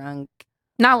drunk.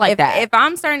 Not like if, that. If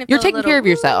I'm starting to You're feel a taking little, care of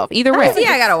yourself either I way. see, See,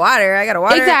 I got a water.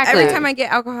 Exactly. Every time I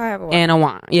get alcohol, I have a water. And a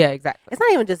wine. Yeah, exactly. It's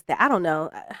not even just that. I don't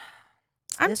know.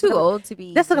 I'm This too is gonna- old to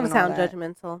be. This is gonna doing all sound that.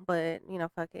 judgmental, but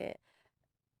fuck it.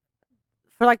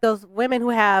 For like those women who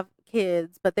have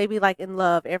kids, but they be like in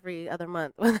love every other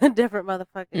month with a different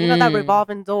motherfucker. You know that Mm.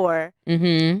 revolving door.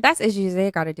 Mm-hmm. That's issues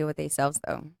they got to deal with themselves,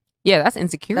 though. Yeah, that's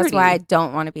insecurity. That's why I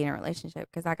don't want to be in a relationship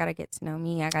because I got to get to know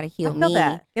me. I got to heal I feel me.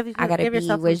 that. I got to give be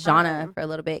yourself with some Jonna time. for a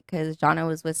little bit because Jonna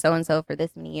was with so and so for this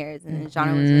many years, and then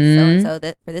Jonna was with so and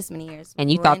so for this many years.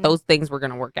 and you thought those things were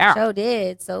gonna work out. So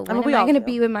did. So when mean, we am I all going to do.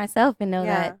 be with myself and know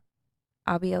Yeah. that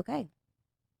I'll be okay?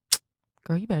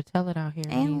 Girl, you better tell it out here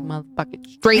in these And- motherfucking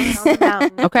On streets. the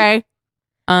mountain. Okay.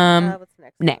 What's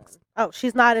next. one? Oh,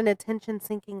 she's not an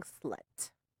attention-seeking slut.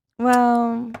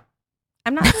 Well,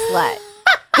 I'm not a slut.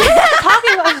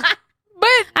 Talking about But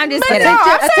I'm just but kidding. no,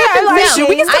 I'm saying, like, Attention- shit,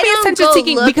 we can still I be don't attention go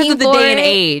seeking because looking of the for day and it.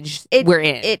 age It- we're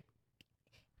in.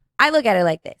 I look at it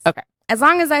like this. Okay. As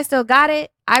long as I still got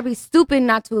it, I'd be stupid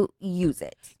not to use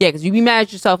it. Yeah, because you be mad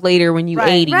at yourself later when you Right,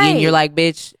 80 and right. you're like,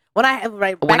 bitch, when I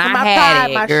back When in I my had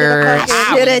prime, it, I girl, should I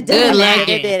have would've did done it.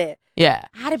 it. Did it. yeah,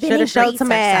 I'd have been Shoulda in showed Greece some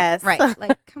or something. ass. Right.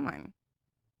 Like, come on.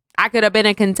 I could have been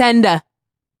a contender.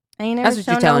 I ain't never That's what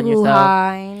you're shown telling no yourself. hoo-ha.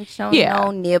 I ain't shown Yeah.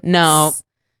 no nips. No.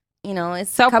 You know,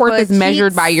 it's a Self-worth couple is of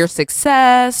measured by cheats. your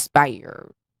success, by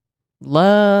your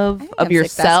love I think of I'm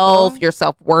yourself, successful. your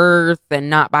self-worth, and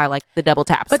not by like the double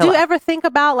tap. But do you select. ever think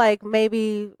about like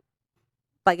maybe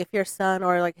like if your son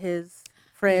or like his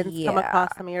friends come Yeah. across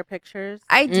some of your pictures?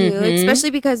 I do, Mhm. especially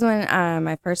because when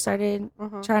I first started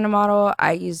Mhm. trying to model,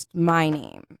 I used my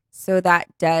name, so that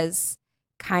does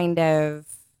kind of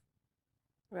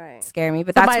Right. scare me.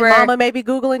 But Somebody's that's where mama may be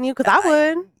Googling you because I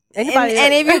would. Anybody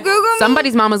and if you Google me,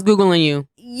 Somebody's mama's Googling you.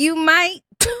 you might.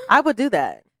 I would do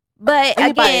that. But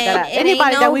Anybody again, that it anybody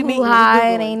ain't that no we meet, we hoo-ha, it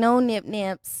Googling. ain't no nip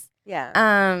nips.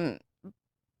 Yeah.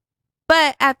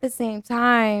 But at the same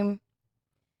time,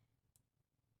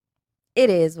 it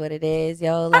is what it is,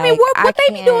 yo. Like, I mean, what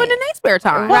they be doing in can't- their spare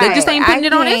time? Right. They just ain't putting I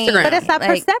it on can't- Instagram. But it's that Like-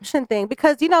 perception thing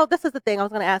because this is the thing I was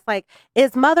going to ask. Like,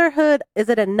 is motherhood, is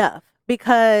it enough?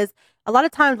 Because a lot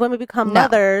of times women become No.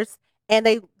 mothers and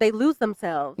they lose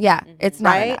themselves. Yeah, it's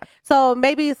not Right? enough. So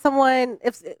maybe someone,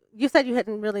 if you said you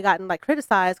hadn't really gotten like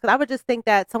criticized, because I would just think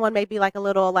that someone may be like a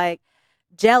little like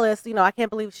jealous. I can't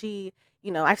believe she,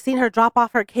 I've seen her drop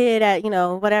off her kid at,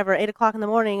 whatever, 8 o'clock in the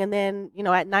morning. And then,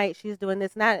 at night she's doing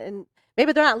this and that. And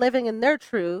maybe they're not living in their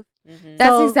truth. That's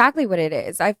So- exactly what it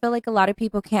is. I feel like a lot of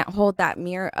people can't hold that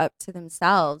mirror up to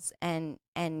themselves and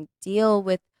deal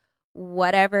with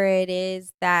whatever it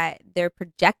is that they're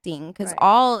projecting, because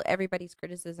Right. everybody's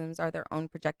criticisms are their own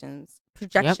projections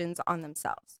on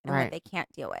themselves and Right. what they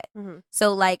can't deal with. Mhm.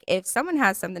 So like if someone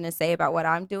has something to say about what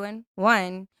I'm doing,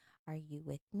 one, are you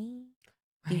with me?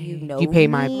 Do you know You pay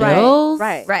my me? bills?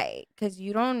 Right. Right, because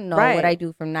you don't know Right. what I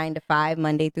do from 9 to 5,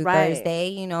 Monday through Right.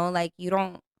 Thursday. Like you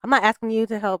don't. I'm not asking you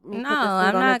to help me No, put this food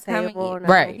I'm on not the table. coming- or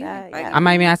nothing Right. Like that. Like, Yeah. I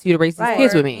might even ask you to raise these Right.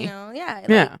 kids with Or, me. Yeah,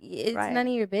 Yeah. like, it's Right. none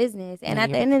of your business. And None at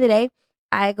of the your end of the day,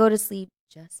 I go to sleep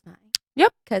just fine.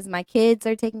 Yep. Because my kids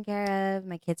are taken care of.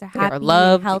 My kids are They are happy,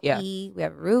 loved, and yeah. healthy. We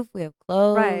have a roof. We have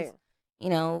clothes. Right.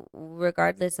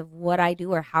 Regardless of what I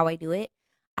do or how I do it,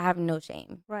 I have no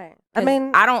shame. Right. 'Cause I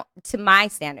mean, I don't, to my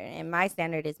standard, and my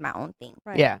standard is my own thing.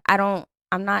 right. Yeah.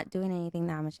 I'm not doing anything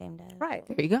that I'm ashamed of. Right.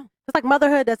 There you go. It's like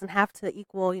motherhood doesn't have to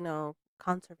equal,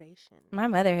 conservation. My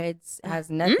motherhood has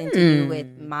nothing to do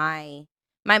with Mm.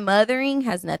 my mothering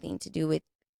has nothing to do with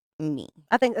me.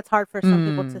 I think it's hard for some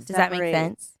people to Does Does that make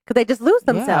sense? Because they just lose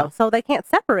Yeah. themselves, so they can't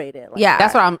separate it. Yeah.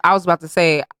 That's what I was about to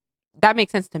say. That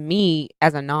makes sense to me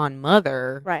as a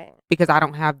non-mother Right. because I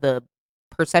don't have the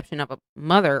perception of a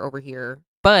mother over here.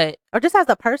 But Or just as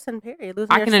a person, period.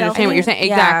 Losing I can yourself understand what you're saying.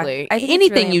 Yeah, Exactly. I think it's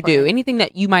Anything really you do, important. anything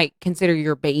that you might consider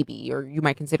your baby or you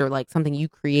might consider like something you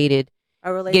created,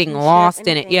 A relationship, getting lost in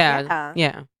it. anything. Yeah.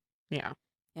 Yeah.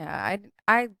 Yeah,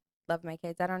 I love my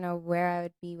kids. I don't know where I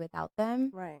would be without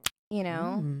them. Right.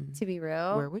 Mm. To be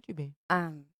real. Where would you be?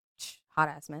 Hot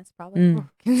ass mess, probably. Mm.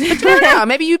 But you never know.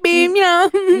 Maybe you'd be, Nah,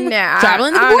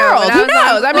 traveling the I don't know. world. When Who was on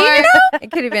knows? I mean, tour,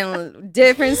 it could have been a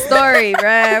different story, bruh.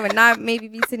 I would not maybe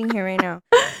be sitting here right now.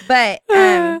 But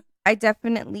I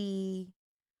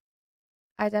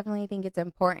definitely think it's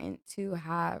important to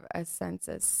have a sense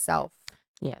of self.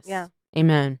 Yes. Yeah.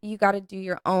 Amen. You got to do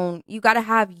your own. You got to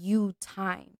have you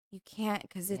time. You can't,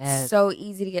 because it's Yes. so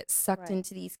easy to get sucked Right.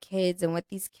 into these kids and what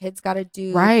these kids got to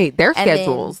do. Right. Their And then-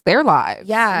 schedules, their lives.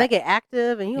 Yeah. They get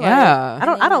active, and you Yeah.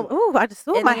 like, I just,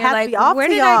 and my then you're hat like, be off where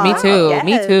to did I y'all. Me go? too.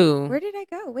 Me Yes. too. Where did I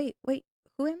go? Wait,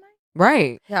 who am I?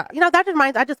 Right. Yeah. That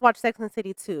reminds. I just watched Sex and the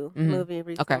City 2 Mhm. movie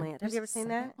recently. Have There's you a ever seen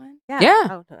that? second one? Yeah. Yeah.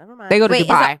 Oh, never mind. They go to Wait, is Dubai.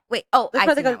 that, wait, oh, That's I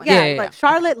where they seen go. that one. Yeah, Yeah, yeah, like yeah.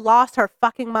 Charlotte lost her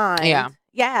fucking mind. Yeah.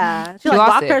 Yeah. She She like lost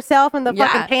locked it. herself in the Yeah.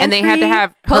 fucking pantry. And they had to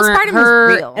have Postpartum is her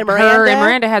real. And her Miranda? and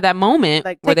Miranda had that moment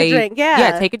like where take they a drink.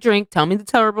 Yeah. take a drink, tell me the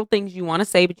terrible things you want to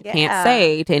say, but you Yeah. can't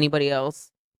say to anybody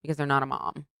else because they're not a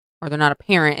mom or they're not a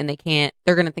parent and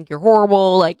they're gonna think you're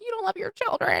horrible, like you don't love your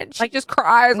children. She Like, just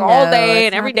cries No, all day it's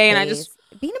and every not day, the and I just case.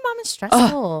 Being a mom is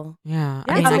stressful. yeah, Yeah,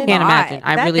 I, I can't mean, imagine.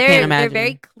 I that- really they're, can't imagine. They're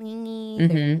very clingy. They're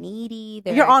Mhm. needy.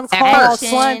 They're You're on call affection.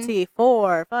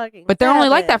 24 fucking. but they're only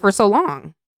like that 7. for so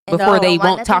long And before they want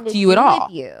won't talk nothing to you at do all.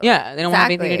 with you. Yeah, they don't want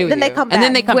anything to do with Then you. they come back. and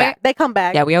then they come Where- back. They come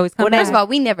back. Yeah, we always come When back. First of all,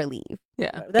 we never leave.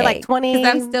 yeah. They're like 20.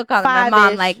 Because I'm still calling my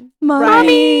mom like, Right.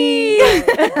 Mommy.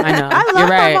 I know. I love You're my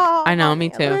right. mom. I know. Me I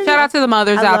too. love Shout out to the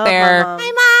mothers I out love my there. mom. Hi,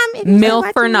 Mom. If you're MILF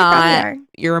watching or me from not, here.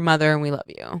 you're a mother, and we love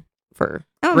you for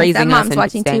Oh, raising my us stepmom's and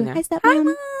watching staying too. there. Hi,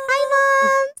 stepmom.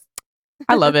 Hi,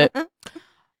 I love it.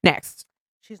 Next.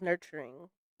 She's nurturing.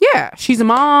 Yeah, she's a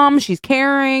mom. She's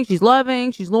caring. She's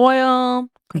loving. She's loyal,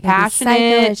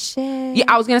 compassionate. Shit. Yeah,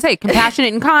 I was gonna say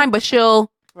compassionate and kind, but she'll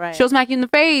Right. smack you in the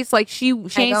face like she I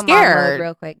ain't go mom mode scared.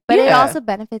 real quick. But it Yeah. also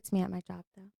benefits me at my job,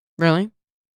 though. Really?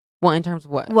 Well, in terms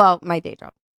of what? Well, my day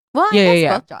job. Well, I Yeah, guess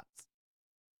yeah. both jobs.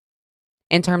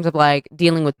 in terms of like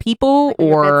dealing with people Like in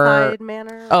your or bedside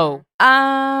manner? oh,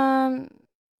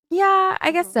 Yeah,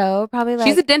 I guess so. Probably like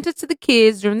she's a dentist to the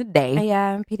kids during the day.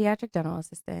 yeah, I'm pediatric dental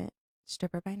assistant,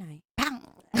 stripper by night.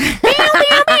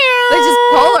 Which is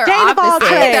polar Jane of all opposite.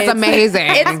 trades. That's amazing.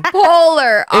 It's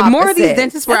polar opposite. If more of these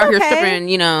dentists were That's out here okay. stripping,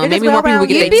 you know, You're maybe just more people would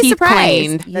get well-rounded. their You'd be teeth surprised.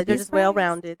 cleaned. You'd That be you're just surprised.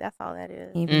 well-rounded. That's all that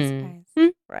is. You'd be Mm.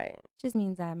 surprised. Right. Just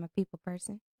means I'm a people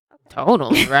person.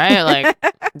 Totally, right? Like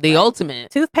the ultimate.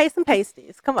 Toothpaste and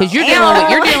pasties. Come on. Because you're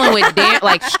dealing with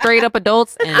like straight up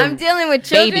adults and I'm dealing with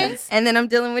children, babies. and then I'm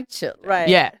dealing with children. Right.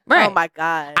 Yeah, right. Oh my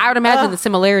God. I would imagine Ugh. the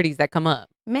similarities that come up.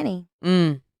 Many.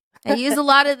 Mm. I use a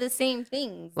lot of the same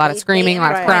things. A lot of screaming, a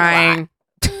lot of Right. crying.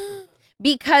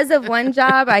 Because of one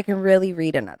job, I can really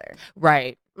read another.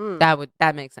 Right. Mm.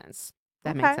 That makes sense.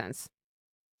 That makes Okay. sense.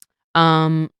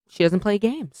 She doesn't play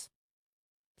games.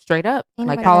 Straight up. Ain't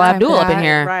Like nobody Paula got time Abdul for up in that.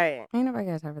 here. Right. Ain't nobody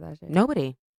got time for that shit.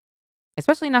 Nobody.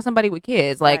 Especially not somebody with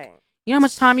kids. Like, right. you know how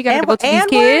much time you got to And devote to what- these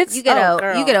and what? kids? You get Oh, a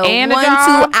girl. you get a And a 1-2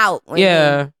 job? out. when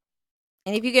Yeah.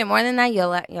 and if you get more than that,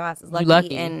 your ass is You lucky,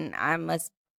 lucky. and I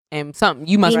must And something.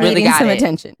 You must be really needing got some it.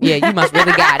 attention. Yeah, you must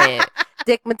really got it.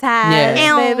 Dickmatized,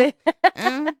 Yeah. baby.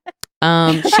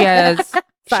 Mm. She has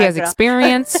Sorry, girl.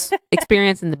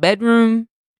 experience in the bedroom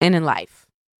and in life.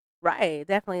 Right.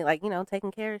 Definitely. Like,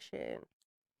 taking care of shit.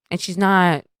 And she's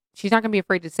not gonna be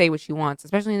afraid to say what she wants,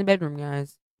 especially in the bedroom,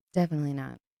 guys. Definitely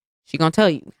not. She gonna tell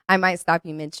you. I might stop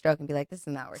you mid stroke and be like, "This is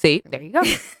not working." See, for there me." you go.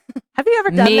 Have you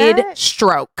ever done Mid that?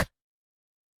 stroke.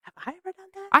 Have I ever done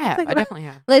that? I have. Like, I definitely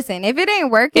have. Listen, if it ain't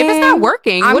working, If it's not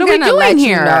working, I'm what are we gonna let doing you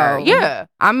here? know. Yeah.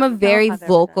 I'm a very if I've ever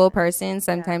vocal done that. person,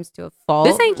 sometimes to a fault.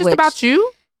 This ain't just which about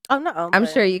you. Oh, no. I'm but-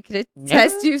 sure you could Yeah.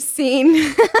 attest. You've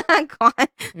seen Quan,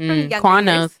 younger Quan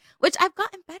years. knows. which I've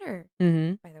gotten better,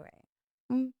 Mm-hmm. by the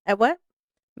way. At what?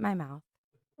 My mouth,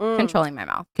 Mm. controlling my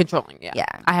mouth. Controlling. Yeah. Yeah.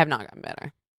 I have not gotten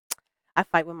better. I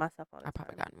fight with myself all the I've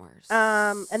probably time. gotten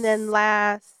worse. And then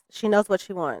last, she knows what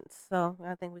she wants. So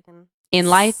I think we can. in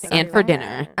life Sorry and for about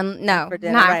dinner. that. No, For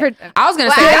dinner, not right. for. I was gonna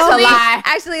Well, say that's a actually- lie.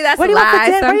 Actually, that's What a do you want for lie.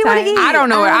 dinner? What do you wanna Sometimes eat? I don't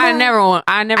know.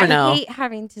 I never I know. hate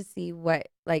having to see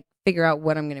figure out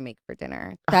what I'm gonna make for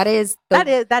dinner. That is That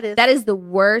is the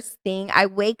worst thing. I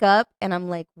wake up and I'm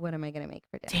like, what am I gonna make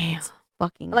for dinner? Damn. It's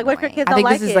fucking Like, what if your annoying. kids I don't think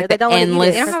like this is it, like or they the don't wanna eat it,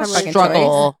 endless they don't have a fucking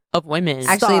struggle of women.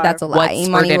 Actually, that's a lie. What's for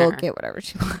Imani will dinner? get whatever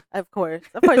she wants. Of course.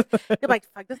 You're like,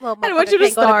 fuck, this little I don't want motherfucker you to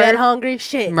can't go to bed starve. hungry.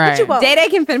 Shit. Right. What you want? Day Day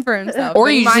can fend for himself. Or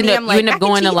But you just Imani, end I'm up mac and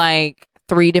going to cheese. like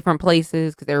 3 different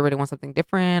places because everybody wants something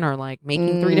different, or like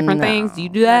making 3 different No. things. Do you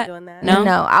do Not that? doing that. No?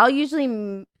 No, I'll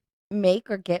usually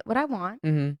make or get what I want.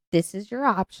 Mm-hmm. This is your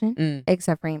option,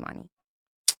 except for Imani.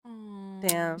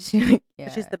 Damn. Yeah.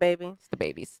 She's the baby. It's the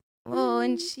babies. Well,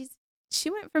 and she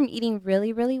went from eating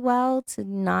really, really well to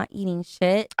not eating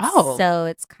shit. Oh. So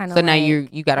it's kind of So now you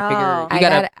gotta figure Oh. you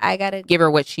gotta I gotta give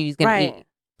her what she's gonna Right. eat,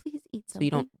 please eat so something.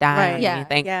 you don't die. Right. Or Yeah.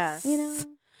 anything. Yeah. You know,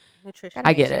 Nutrition. gotta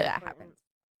I make get sure it. that happens.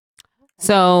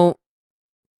 So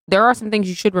there are some things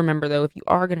you should remember though if you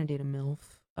are gonna date a MILF,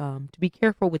 to be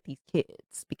careful with these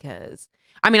kids, because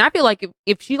I mean I feel like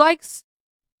if you like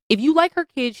her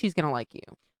kids, she's gonna like you,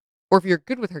 or if you're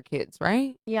good with her kids,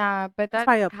 right? Yeah, but that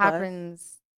probably a plus.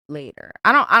 happens later.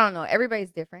 I don't know.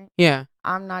 Everybody's different. Yeah.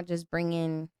 I'm not just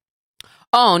bringing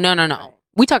Oh no.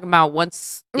 We talking about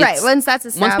once right it's- once that's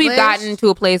established. once we've gotten to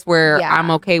a place where Yeah.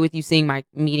 I'm okay with you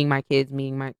meeting my kids,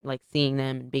 seeing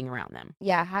them and being around them.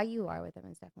 Yeah, how you are with them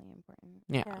is definitely important.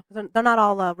 Yeah. Yeah, 'cause they're not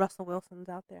all Russell Wilsons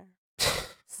out there.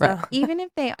 So. Right. Even if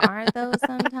they are though,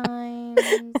 sometimes.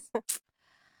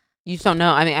 You just don't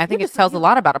know. I mean, I think it just- tells a you-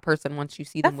 lot about a person once you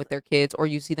see them That's- with their kids or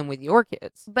you see them with your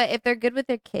kids. But if they're good with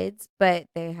their kids, but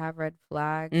they have red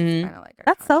flags, Mhm. it's kind of like a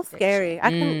That's so contradiction.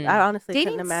 scary. I honestly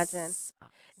Dating couldn't imagine. sucks.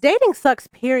 Dating sucks,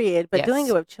 period. But doing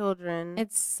Yes. it with children,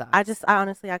 It sucks. I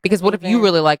honestly, I Because what if couldn't you even-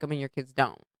 really like them and your kids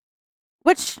don't?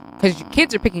 Which Because your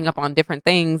kids are picking up on different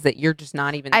things that you're just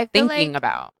not even I feel thinking like-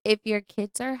 about. if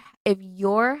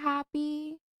you're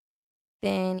happy,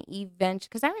 then eventually,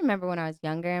 because I remember when I was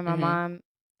younger and my Mhm. mom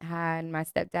had my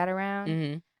stepdad around,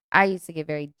 Mm-hmm. I used to get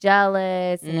very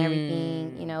jealous and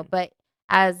everything, Mm. but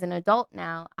as an adult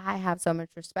now, I have so much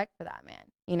respect for that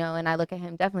man, and I look at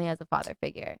him definitely as a father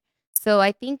figure. So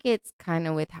I think it's kind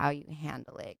of with how you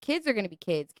handle it. Kids are going to be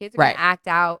kids. Kids are Right. going to act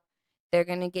out. They're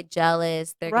going to get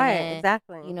jealous. They're right, going to,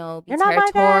 exactly. be You're not my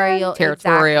dad. territorial.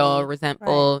 Territorial, Exactly.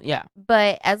 resentful. Yeah.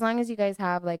 But as long as you guys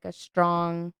have like a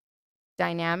strong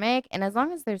dynamic and as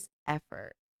long as there's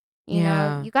effort,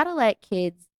 Yeah. you got to let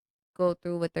kids go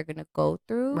through what they're going to go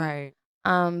through. Right.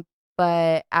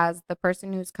 But as the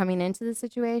person who's coming into the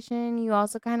situation, you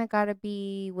also kind of got to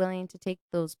be willing to take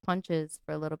those punches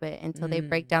for a little bit until they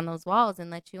break Mm. down those walls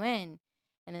and let you in.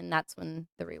 and then that's when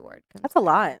the reward comes. That's a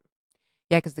lot.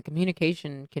 Yeah, because the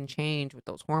communication can change with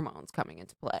those hormones coming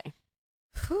into play.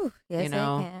 Whew, yes, you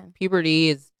know, they can. puberty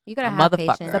is You gotta a have motherfucker.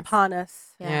 It's patience. upon us.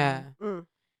 yeah. Mm.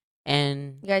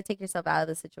 And You gotta take yourself out of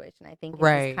the situation. I think, and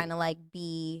Right. just kind of like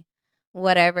be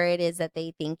whatever it is that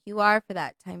they think you are for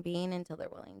that time being until they're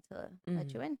willing to let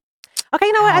Mhm. you in. Okay,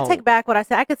 you know what? I Ow. take back what I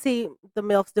said. I could see the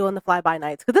MILFs doing the fly-by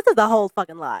nights because this is a whole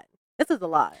fucking lot. This is a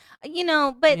lot. You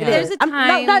know, but Yeah. there's a I'm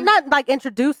time. not like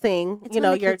introducing. it's You when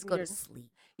know, the your kids go to sleep.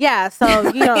 yeah. So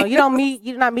you know, you're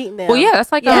not meeting them. well, yeah,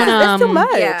 that's like Yeah. on It's too much.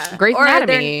 Yeah, Grey's or they're-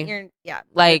 Anatomy. you're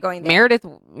Like going there.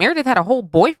 Meredith had a whole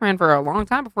boyfriend for a long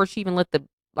time before she even let the.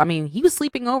 I mean, he was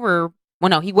sleeping over. Well,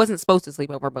 no, he wasn't supposed to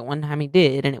sleep over, but one time he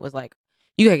did, and it was like,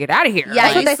 you gotta get out of here. Yeah,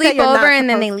 That's what you they say sleep you're not over and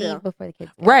then they supposed to. leave before the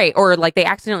kids. Go. Right, or like they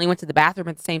accidentally went to the bathroom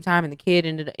at the same time, and the kid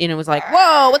ended, and it was like,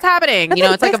 "Whoa, what's happening?" But You know,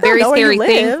 they- it's like they a very still know where you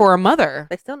scary thing live. for a mother.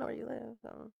 They still know where you live.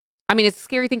 So. I mean, it's a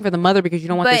scary thing for the mother because you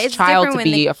don't want But this it's child different to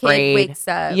when be the afraid. Kid wakes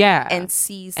up Yeah, and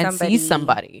sees and somebody. see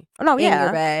somebody, Oh no, in your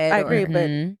yeah, bed. I agree, but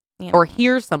Mhm. you or know.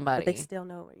 hear but somebody. they still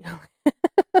know where you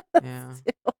live. Yeah.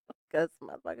 Because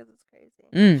motherfuckers is crazy.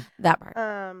 Mm. that part.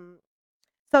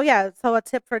 So yeah, so a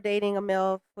tip for dating a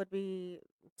MILF would be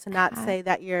to not Have say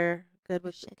that you're good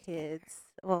with shit kids.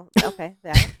 Well, okay,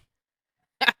 that.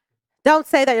 Don't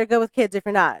say that you're good with kids if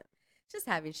you're not. Just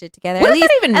have your shit together. What At does least,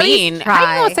 that even at least mean? How do you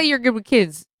try. gonna say you're good with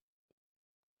kids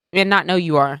and not know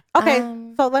you are? Okay,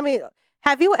 Um, so let me.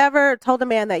 Have you ever told a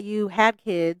man that you had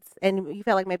kids and you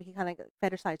felt like maybe he kind of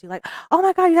fetishized you, like, oh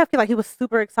my god, you have kids? Like he was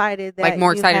super excited that Like,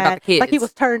 more you excited about had- the like he kids.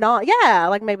 was turned on. Yeah,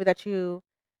 like maybe that you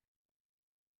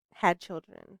had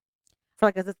children for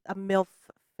like a MILF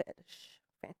fetish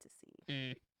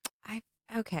fantasy.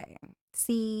 Okay.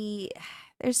 See,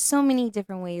 there's so many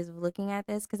different ways of looking at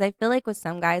this because I feel like with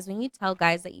some guys, when you tell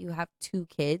guys that you have 2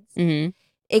 kids, Mm-hmm.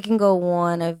 it can go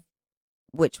one of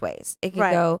which ways. It could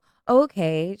Right. go,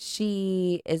 okay,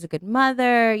 she is a good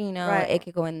mother, you know, Right. it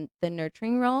could go in the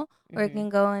nurturing role, or it Mhm. can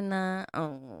go in the,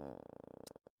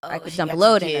 I could she dump a got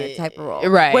load some in her kid- type of role.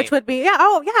 right? Which would be, yeah,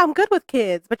 oh yeah, I'm good with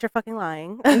kids, but you're fucking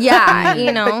lying. Yeah, you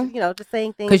But, know. you know, just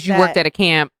saying things because you worked that- at a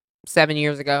camp 7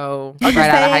 years ago, or right just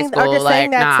out of high saying, school. or just like, saying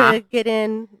that nah, to get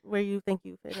in where you think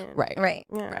you fit in. right? Right.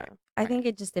 Yeah. Right. I think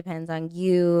it just depends on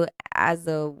you as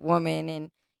a woman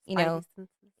and, you know,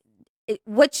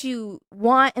 what you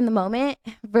want in the moment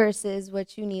versus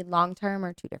what you need long term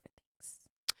are 2 different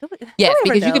things. Yes, You'll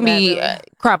never because you know can that, be really.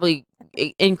 probably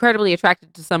incredibly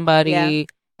attracted to somebody Yeah.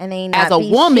 And they as not a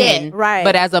be woman, shit. Right.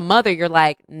 but as a mother, you're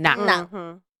like, nah, No.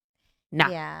 Mhm. nah.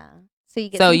 Yeah. So you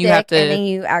get So some you dick have to- and then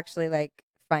you actually like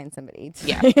find somebody. To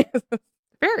Yeah.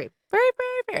 Very, very,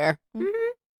 very fair. Mhm. Mhm.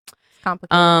 It's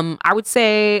complicated. I would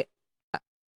say,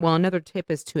 well, another tip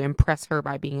is to impress her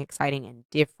by being exciting and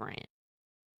different.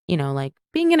 You know, like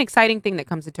being an exciting thing that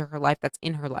comes into her life that's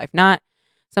in her life, not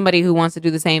somebody who wants to do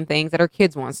the same things that her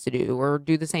kids wants to do or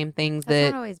do the same things That's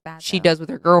that not always bad. she though. does with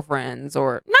her girlfriends,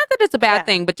 or not that it's a bad Yeah.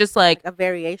 thing, but just like Like a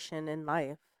variation in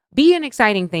life. be an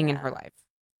exciting thing in Yeah. her life.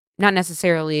 Not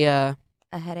necessarily A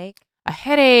headache. a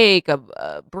headache,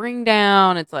 a bring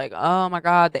down. It's like, oh my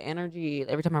God, the energy.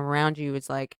 Every time I'm around you, it's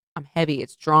like, I'm heavy.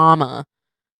 It's drama.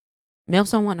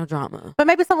 Males don't want no drama. But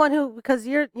maybe someone who, because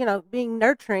you're, you know, being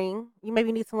nurturing, you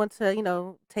maybe need someone to, you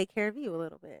know, take care of you a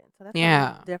little bit. So that's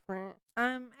Yeah. different.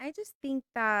 I just think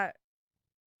that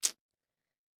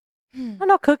I don't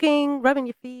know, cooking, rubbing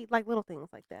your feet, like little things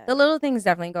like that. the little things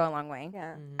definitely go a long way.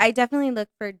 Yeah. Mhm. I definitely look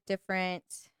for different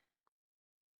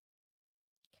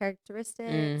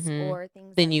characteristics Mhm. or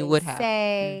things Than that you they would have.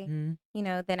 say, Mhm. you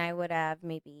know, than I would have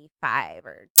maybe 5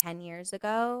 or 10 years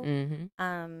ago.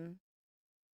 Mhm.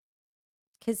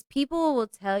 Because people will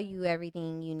tell you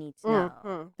everything you need to know.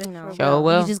 Mhm. You know, Sure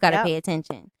will. you just got to Yep. pay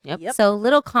attention. Yep. So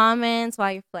little comments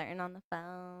while you're flirting on the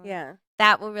phone, Yeah.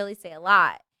 that will really say a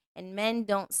lot. And men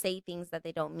don't say things that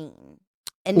they don't mean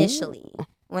initially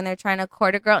when they're trying to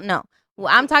court a girl. No, well,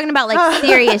 I'm talking about like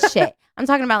serious shit. I'm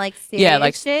talking about like serious Yeah,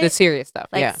 like shit. the serious stuff.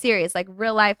 Like yeah. serious, like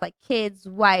real life, like kids,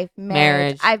 wife, marriage.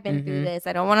 Marriage, I've been through mhm. this.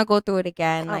 I don't want to go through it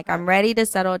again. Like Okay. I'm ready to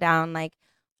settle down. Like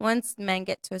once men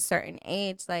get to a certain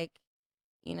age, like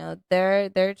you know,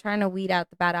 they're trying to weed out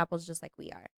the bad apples just like we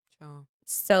are. Sure.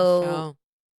 So Sure.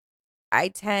 I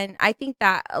think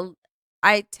that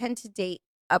I tend to date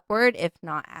upward, if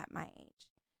not at my age,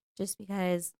 just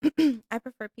because I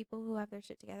prefer people who have their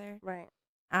shit together. Right.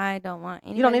 I don't want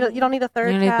anybody. You don't need a, you don't need a third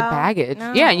You don't need the child. baggage.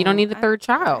 Yeah, you don't No, need a third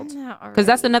child. Because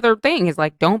that's already. another thing. Is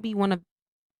like, don't be one of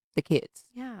the kids.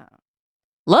 Yeah.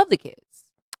 Love the kids.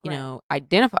 You Right. know,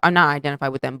 not identify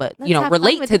with them, but Let's you know, have fun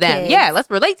relate with to the them. kids. Yeah, let's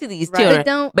relate to these Right. children. But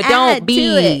don't But add don't to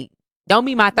be it. Don't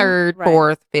be my third, Right.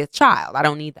 fourth, fifth child. I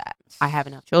don't need that. I have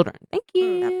enough children. Thank That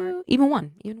you. part. Even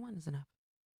one is enough.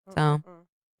 So.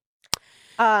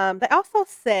 They also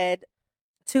said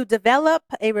to develop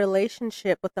a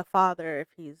relationship with the father if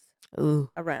he's Ooh.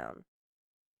 around.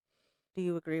 Do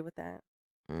you agree with that?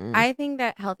 I think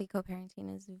that healthy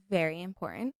co-parenting is very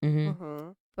important,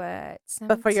 Mhm. but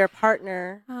But for your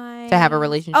partner, To have a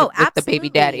relationship with the baby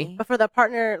daddy. but for the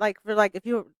partner, like if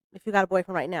you got a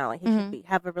boyfriend right now, like he Mhm. should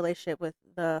have a relationship with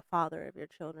the father of your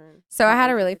children. So I had a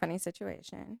Something really like- funny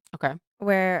situation. Okay.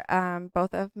 Where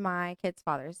both of my kids'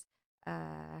 fathers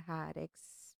had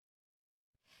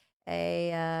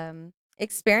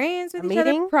experience with A each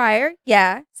other meeting? prior.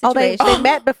 Yeah. Oh, they Situation.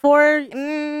 met before.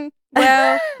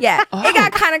 Well, yeah, Oh. it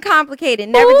got kind of complicated.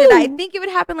 Never did I Ooh. think it would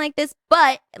happen like this,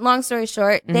 but long story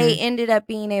short, they Mm-hmm. ended up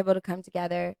being able to come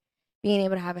together, being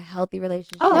able to have a healthy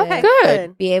relationship. Oh, okay,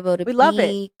 Good. Be able to We love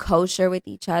be kosher with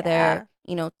each other.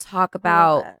 Yeah. Talk I love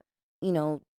about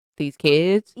that. These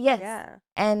kids. yes, Yeah.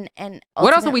 and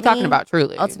What else are we talking ultimately- about?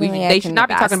 Truly, ultimately, I they should couldn't not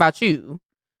be have talking asked. about you.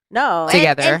 No. And-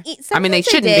 Together. and I mean, they sometimes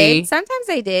shouldn't did. be. Sometimes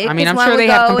they did. I mean, 'cause I'm one sure would they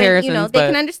have go and, comparisons, they but-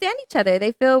 can understand each other.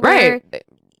 They feel Right.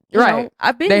 right.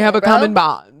 I've been. They there, have a bro. common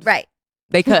bond. Right.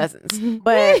 They cousins.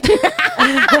 But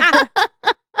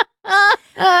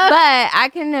But I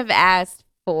couldn't have asked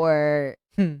for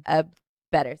Hmm. a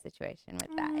better situation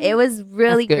with that. It was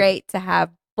really good. great to have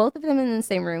both of them in the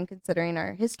same room, considering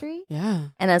our history, Yeah.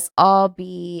 and us all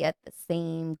be at the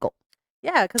same goal.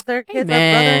 yeah, because their kids are brother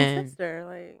and Amen. sister.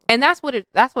 Like, And that's what's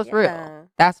real. Yeah.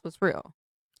 That's what's real.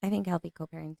 I think healthy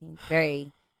co-parenting is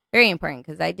very, very important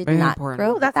because I did Very not important. grow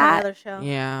oh, up with that's that. another show.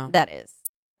 Yeah. That is.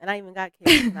 And I even got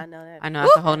kids. And I know that. I know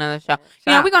that's a whole nother show. Shout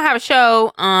You know, out. we're gonna have a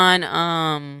show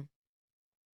on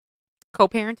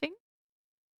co-parenting.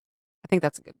 I think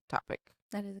that's a good topic.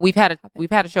 That is. We've had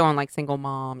topic. a show on like single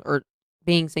moms or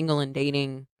being single and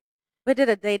dating We did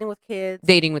a dating with kids.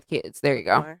 with kids. There you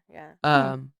go. before,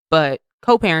 Yeah. But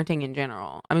co-parenting in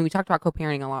general. I mean, we talked about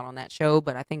co-parenting a lot on that show,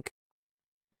 but I think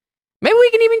maybe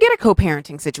we can even get a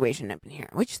co-parenting situation up in here.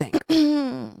 What you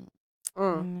think?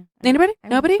 Mm. Anybody?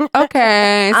 Nobody?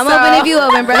 Okay. I'm so- open if you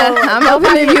open, bro. I'm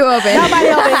open if you open. Nobody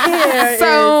over here.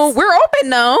 So is- we're open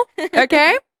though.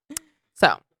 Okay.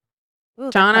 So Ooh,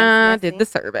 that Jonna sounds did messy. the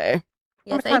survey.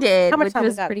 Yes, much I time- did, how much which time we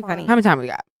was got, pretty Quan? funny. How much time we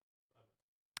got?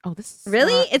 Oh, this is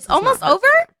Really? not- It's this is not almost hard. over?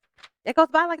 It goes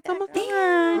by like that. almost girl. done.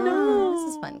 I Damn. know.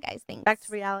 This is fun, guys. Thanks. Back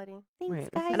to reality. Thanks,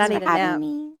 Wait, guys. And I need for a having nap.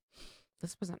 me.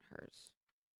 This wasn't hers.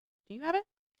 Do you have it?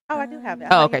 Oh, I do have it. I Oh,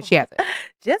 thought okay. you- She has it.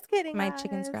 Just kidding. My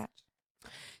chicken guys. scratch.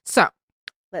 So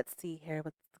Let's see here.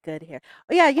 What's good here?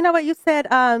 Oh yeah, you know what you said?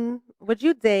 Would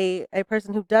you date a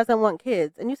person who doesn't want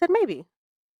kids? And you said maybe.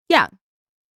 Yeah.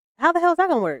 How the hell is that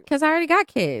gonna work? Because I already got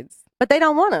kids. But they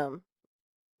don't want them.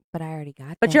 But I already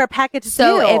got But them. you're a package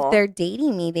So deal. if they're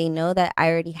dating me, they know that I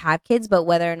already have kids, but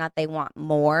whether or not they want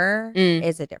more Mm.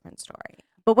 is a different story.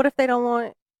 But what if they don't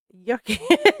want your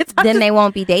kids? Then they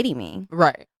won't be dating me.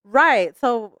 right. Right.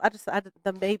 So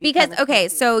the maybe Because, kinda okay,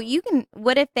 confused so me. you can,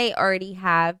 what if they already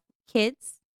have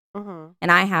kids Mhm. and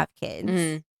I have kids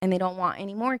Mhm. and they don't want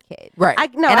any more kids? Right. I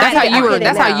no. And that's I how get it, you I were. get it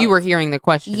That's how now. you were hearing the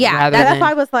question. Yeah, rather That's than,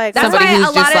 why I was like, That's Somebody why who's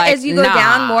a lot just of, like, as you go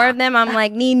down nah. more of them, I'm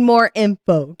like, need more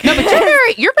info. No,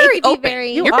 but you're very could be open.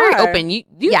 very- you're You very are. open. You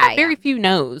Yeah, have I very am. few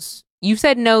no's. You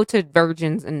said no to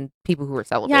virgins and people who are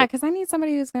celibate. Yeah, because I need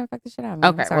somebody who's going to fuck the shit out of me.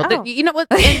 Okay. I'm sorry. Well, Oh. you know what?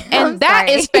 I'm And that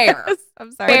sorry. is fair.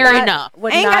 I'm sorry. Fair Would not- enough.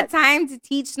 Would I ain't not, got time to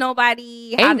teach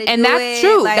nobody how to And do that's it.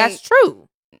 true. Like, That's true.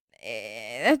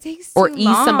 That takes Or too ease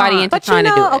somebody long. into but trying you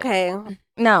to do know, it. okay.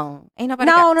 No, ain't nobody.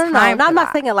 No, got no, no, time no. for I'm not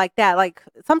that. saying it like that. Like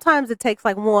sometimes it takes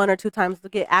like 1 or 2 times to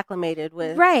get acclimated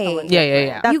with. Right. someone Yeah, yeah, different.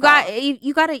 yeah. That's You got all.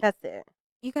 you got to That's it.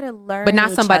 you got to learn. But not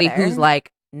each somebody other. who's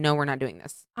like, no, we're not doing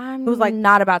this. I'm who's like,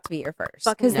 not about to be your first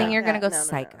fucking because then no. you're gonna Yeah, go no, no, no.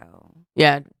 psycho.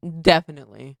 Yeah,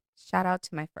 definitely. Shout out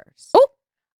to my first.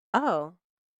 Oh.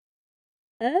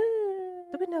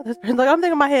 Do we know this person? Like I'm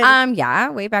thinking in my head. Yeah,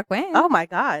 way back when. Oh my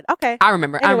god. Okay. I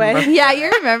remember. Anyway. I remember. yeah, you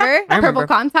remember? I remember. Purple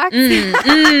contacts.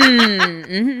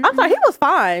 Mhm. I'm sorry. He was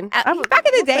fine. I was- Back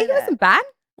in the we'll day, say he that. wasn't bad.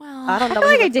 Well, I don't I know. feel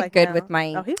what he like I looks did good now. with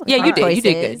my- Oh, he was yeah, you fine. did. You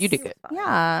did good. choices. You did good.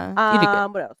 Yeah. You did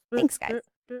good. What else? Thanks, guys.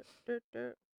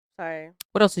 Sorry.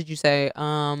 What else did you say?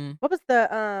 What was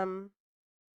the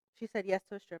She said yes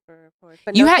to a stripper, of course.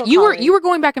 But You no had to a you were college. you were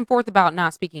going back and forth about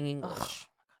not speaking English.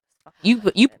 Ugh. You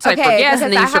type for yes,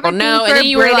 and then you circle no, and then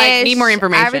you were like, need more I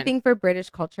information. have a thing for British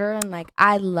culture, and like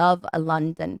I love a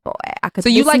London boy. I could So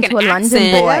you listen like to an a London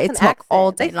accent. boy That's an talk accent.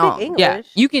 all They day speak long. English. Yeah,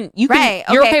 you can. Right,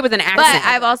 You're okay. okay with an accent. But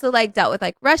I've also like dealt with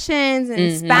like Russians and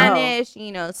Mhm. Spanish,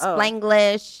 you know, Oh.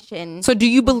 Spanglish, and So do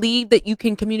you believe that you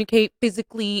can communicate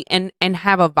physically and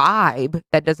have a vibe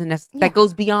that doesn't Yeah. that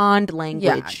goes beyond yeah,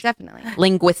 language, definitely.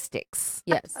 linguistics?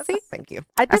 Yes. See, thank you.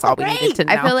 I That's all we disagree. needed to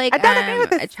know. I feel like I don't agree with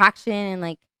this. attraction and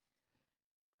like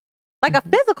Like a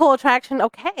physical attraction,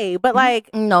 okay, but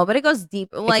like no, but it goes deep.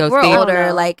 Like goes we're deep. older.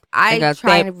 No. Like I goes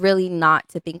try deep. really not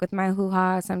to think with my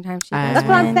hoo-ha. Sometimes she does. that's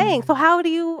what I'm Mm. saying. So how do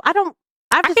you? I've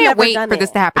just can't never wait done for this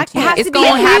it. to happen I to you. can't It's to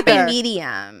gonna be Be a happy either.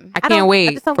 medium. I don't- can't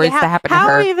wait just don't for get this to happen to how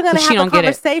her. are you even going to 'cause she have a don't get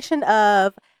it. conversation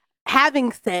of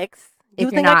having sex If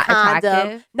using you're a not condom?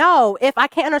 attractive. No, if I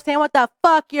can't understand what the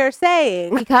fuck you're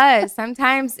saying. Because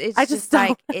sometimes it's I just just don't-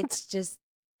 like it's just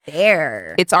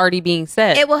there. It's already being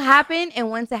said. It will happen,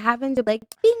 and once it happens, you'll be like,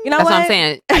 bing. You know That's what I'm what?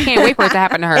 saying. I can't wait for it to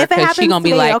happen to her If it because happens she gonna to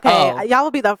be me, like, okay, oh, y'all will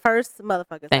be the first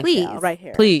motherfuckers Thank you. tell right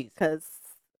here, please.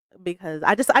 because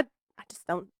I just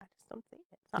don't see it.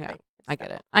 Sorry. Yeah, I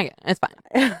get it. I get it. It's fine.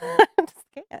 I just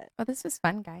can't. Oh, this was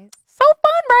fun, guys. So fun,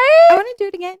 I right? want to do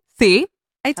it again. See,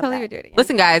 I totally Okay. would do it again.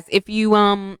 listen, guys. If you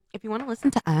want to listen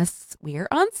to us, we're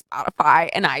on Spotify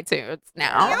and iTunes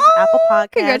now. Apple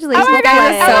Podcasts. Congratulations, Google guys.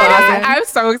 Play. That's so awesome. I'm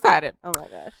so excited. Oh my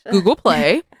gosh. Google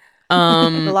Play.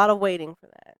 There's a lot of waiting for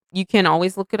that. You can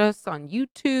always look at us on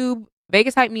YouTube,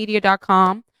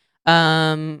 VegasHypeMedia.com,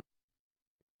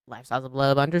 Lifestyles of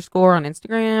Love _ on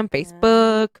Instagram,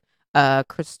 Facebook,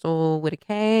 Crystal with a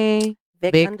K,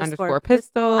 Vic _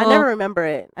 Pistol. I never remember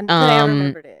it. Today I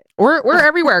remembered it. We're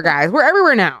everywhere, guys. We're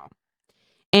everywhere now.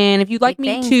 And if you'd like Big me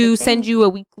things, to big send things. you a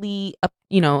weekly,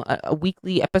 a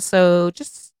weekly episode,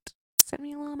 just send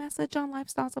me a little message on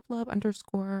Lifestyles of Love _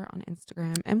 on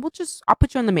Instagram, and I'll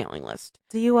put you on the mailing list.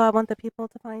 Do you want the people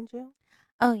to find you?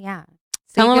 Oh yeah.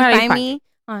 So Tell you them how can you find find me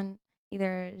on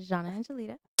either Jana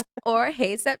Angelita or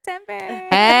Hey September. Hey,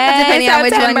 Depending on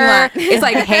which one you September. want. It's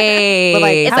like, hey, But,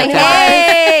 like, It's like, September.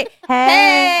 hey,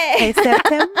 Hey, Hey.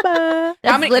 September.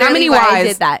 That's how many literally wives? why I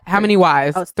did that. How many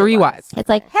wives? Oh, 3 3 wives. It's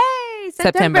like, hey,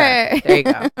 September. September. There you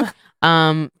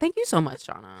go. Thank you so much,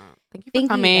 Shauna. Thank you for Thank you,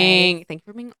 coming. guys. Thank you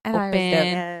for being I thought it was open dope.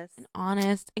 Yes. and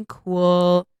honest and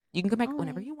cool. You can come back Always.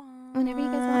 whenever you want. Whenever you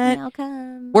guys want me, I'll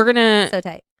come. We're gonna. so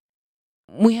tight.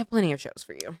 We have plenty of shows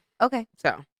for you. Okay.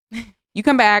 So you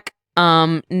come back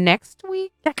next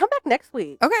week. Yeah, come back next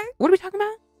week. Okay. What are we talking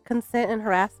about? Consent and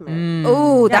harassment. Mm,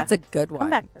 Oh, Yeah. that's a good one. Come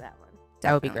back for that one.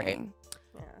 that would be great. Definitely.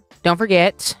 Yeah. Don't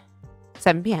forget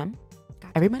 7 p.m.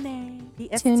 every Monday.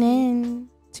 PST. Tune in.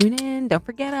 Tune in. Don't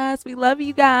forget us. We love you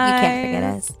You guys. can't forget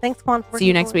us. Thanks, Quan. for See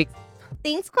you working next for week.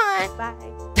 Thanks, Quan. us. Bye.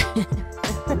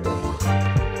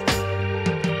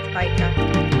 Bye, John.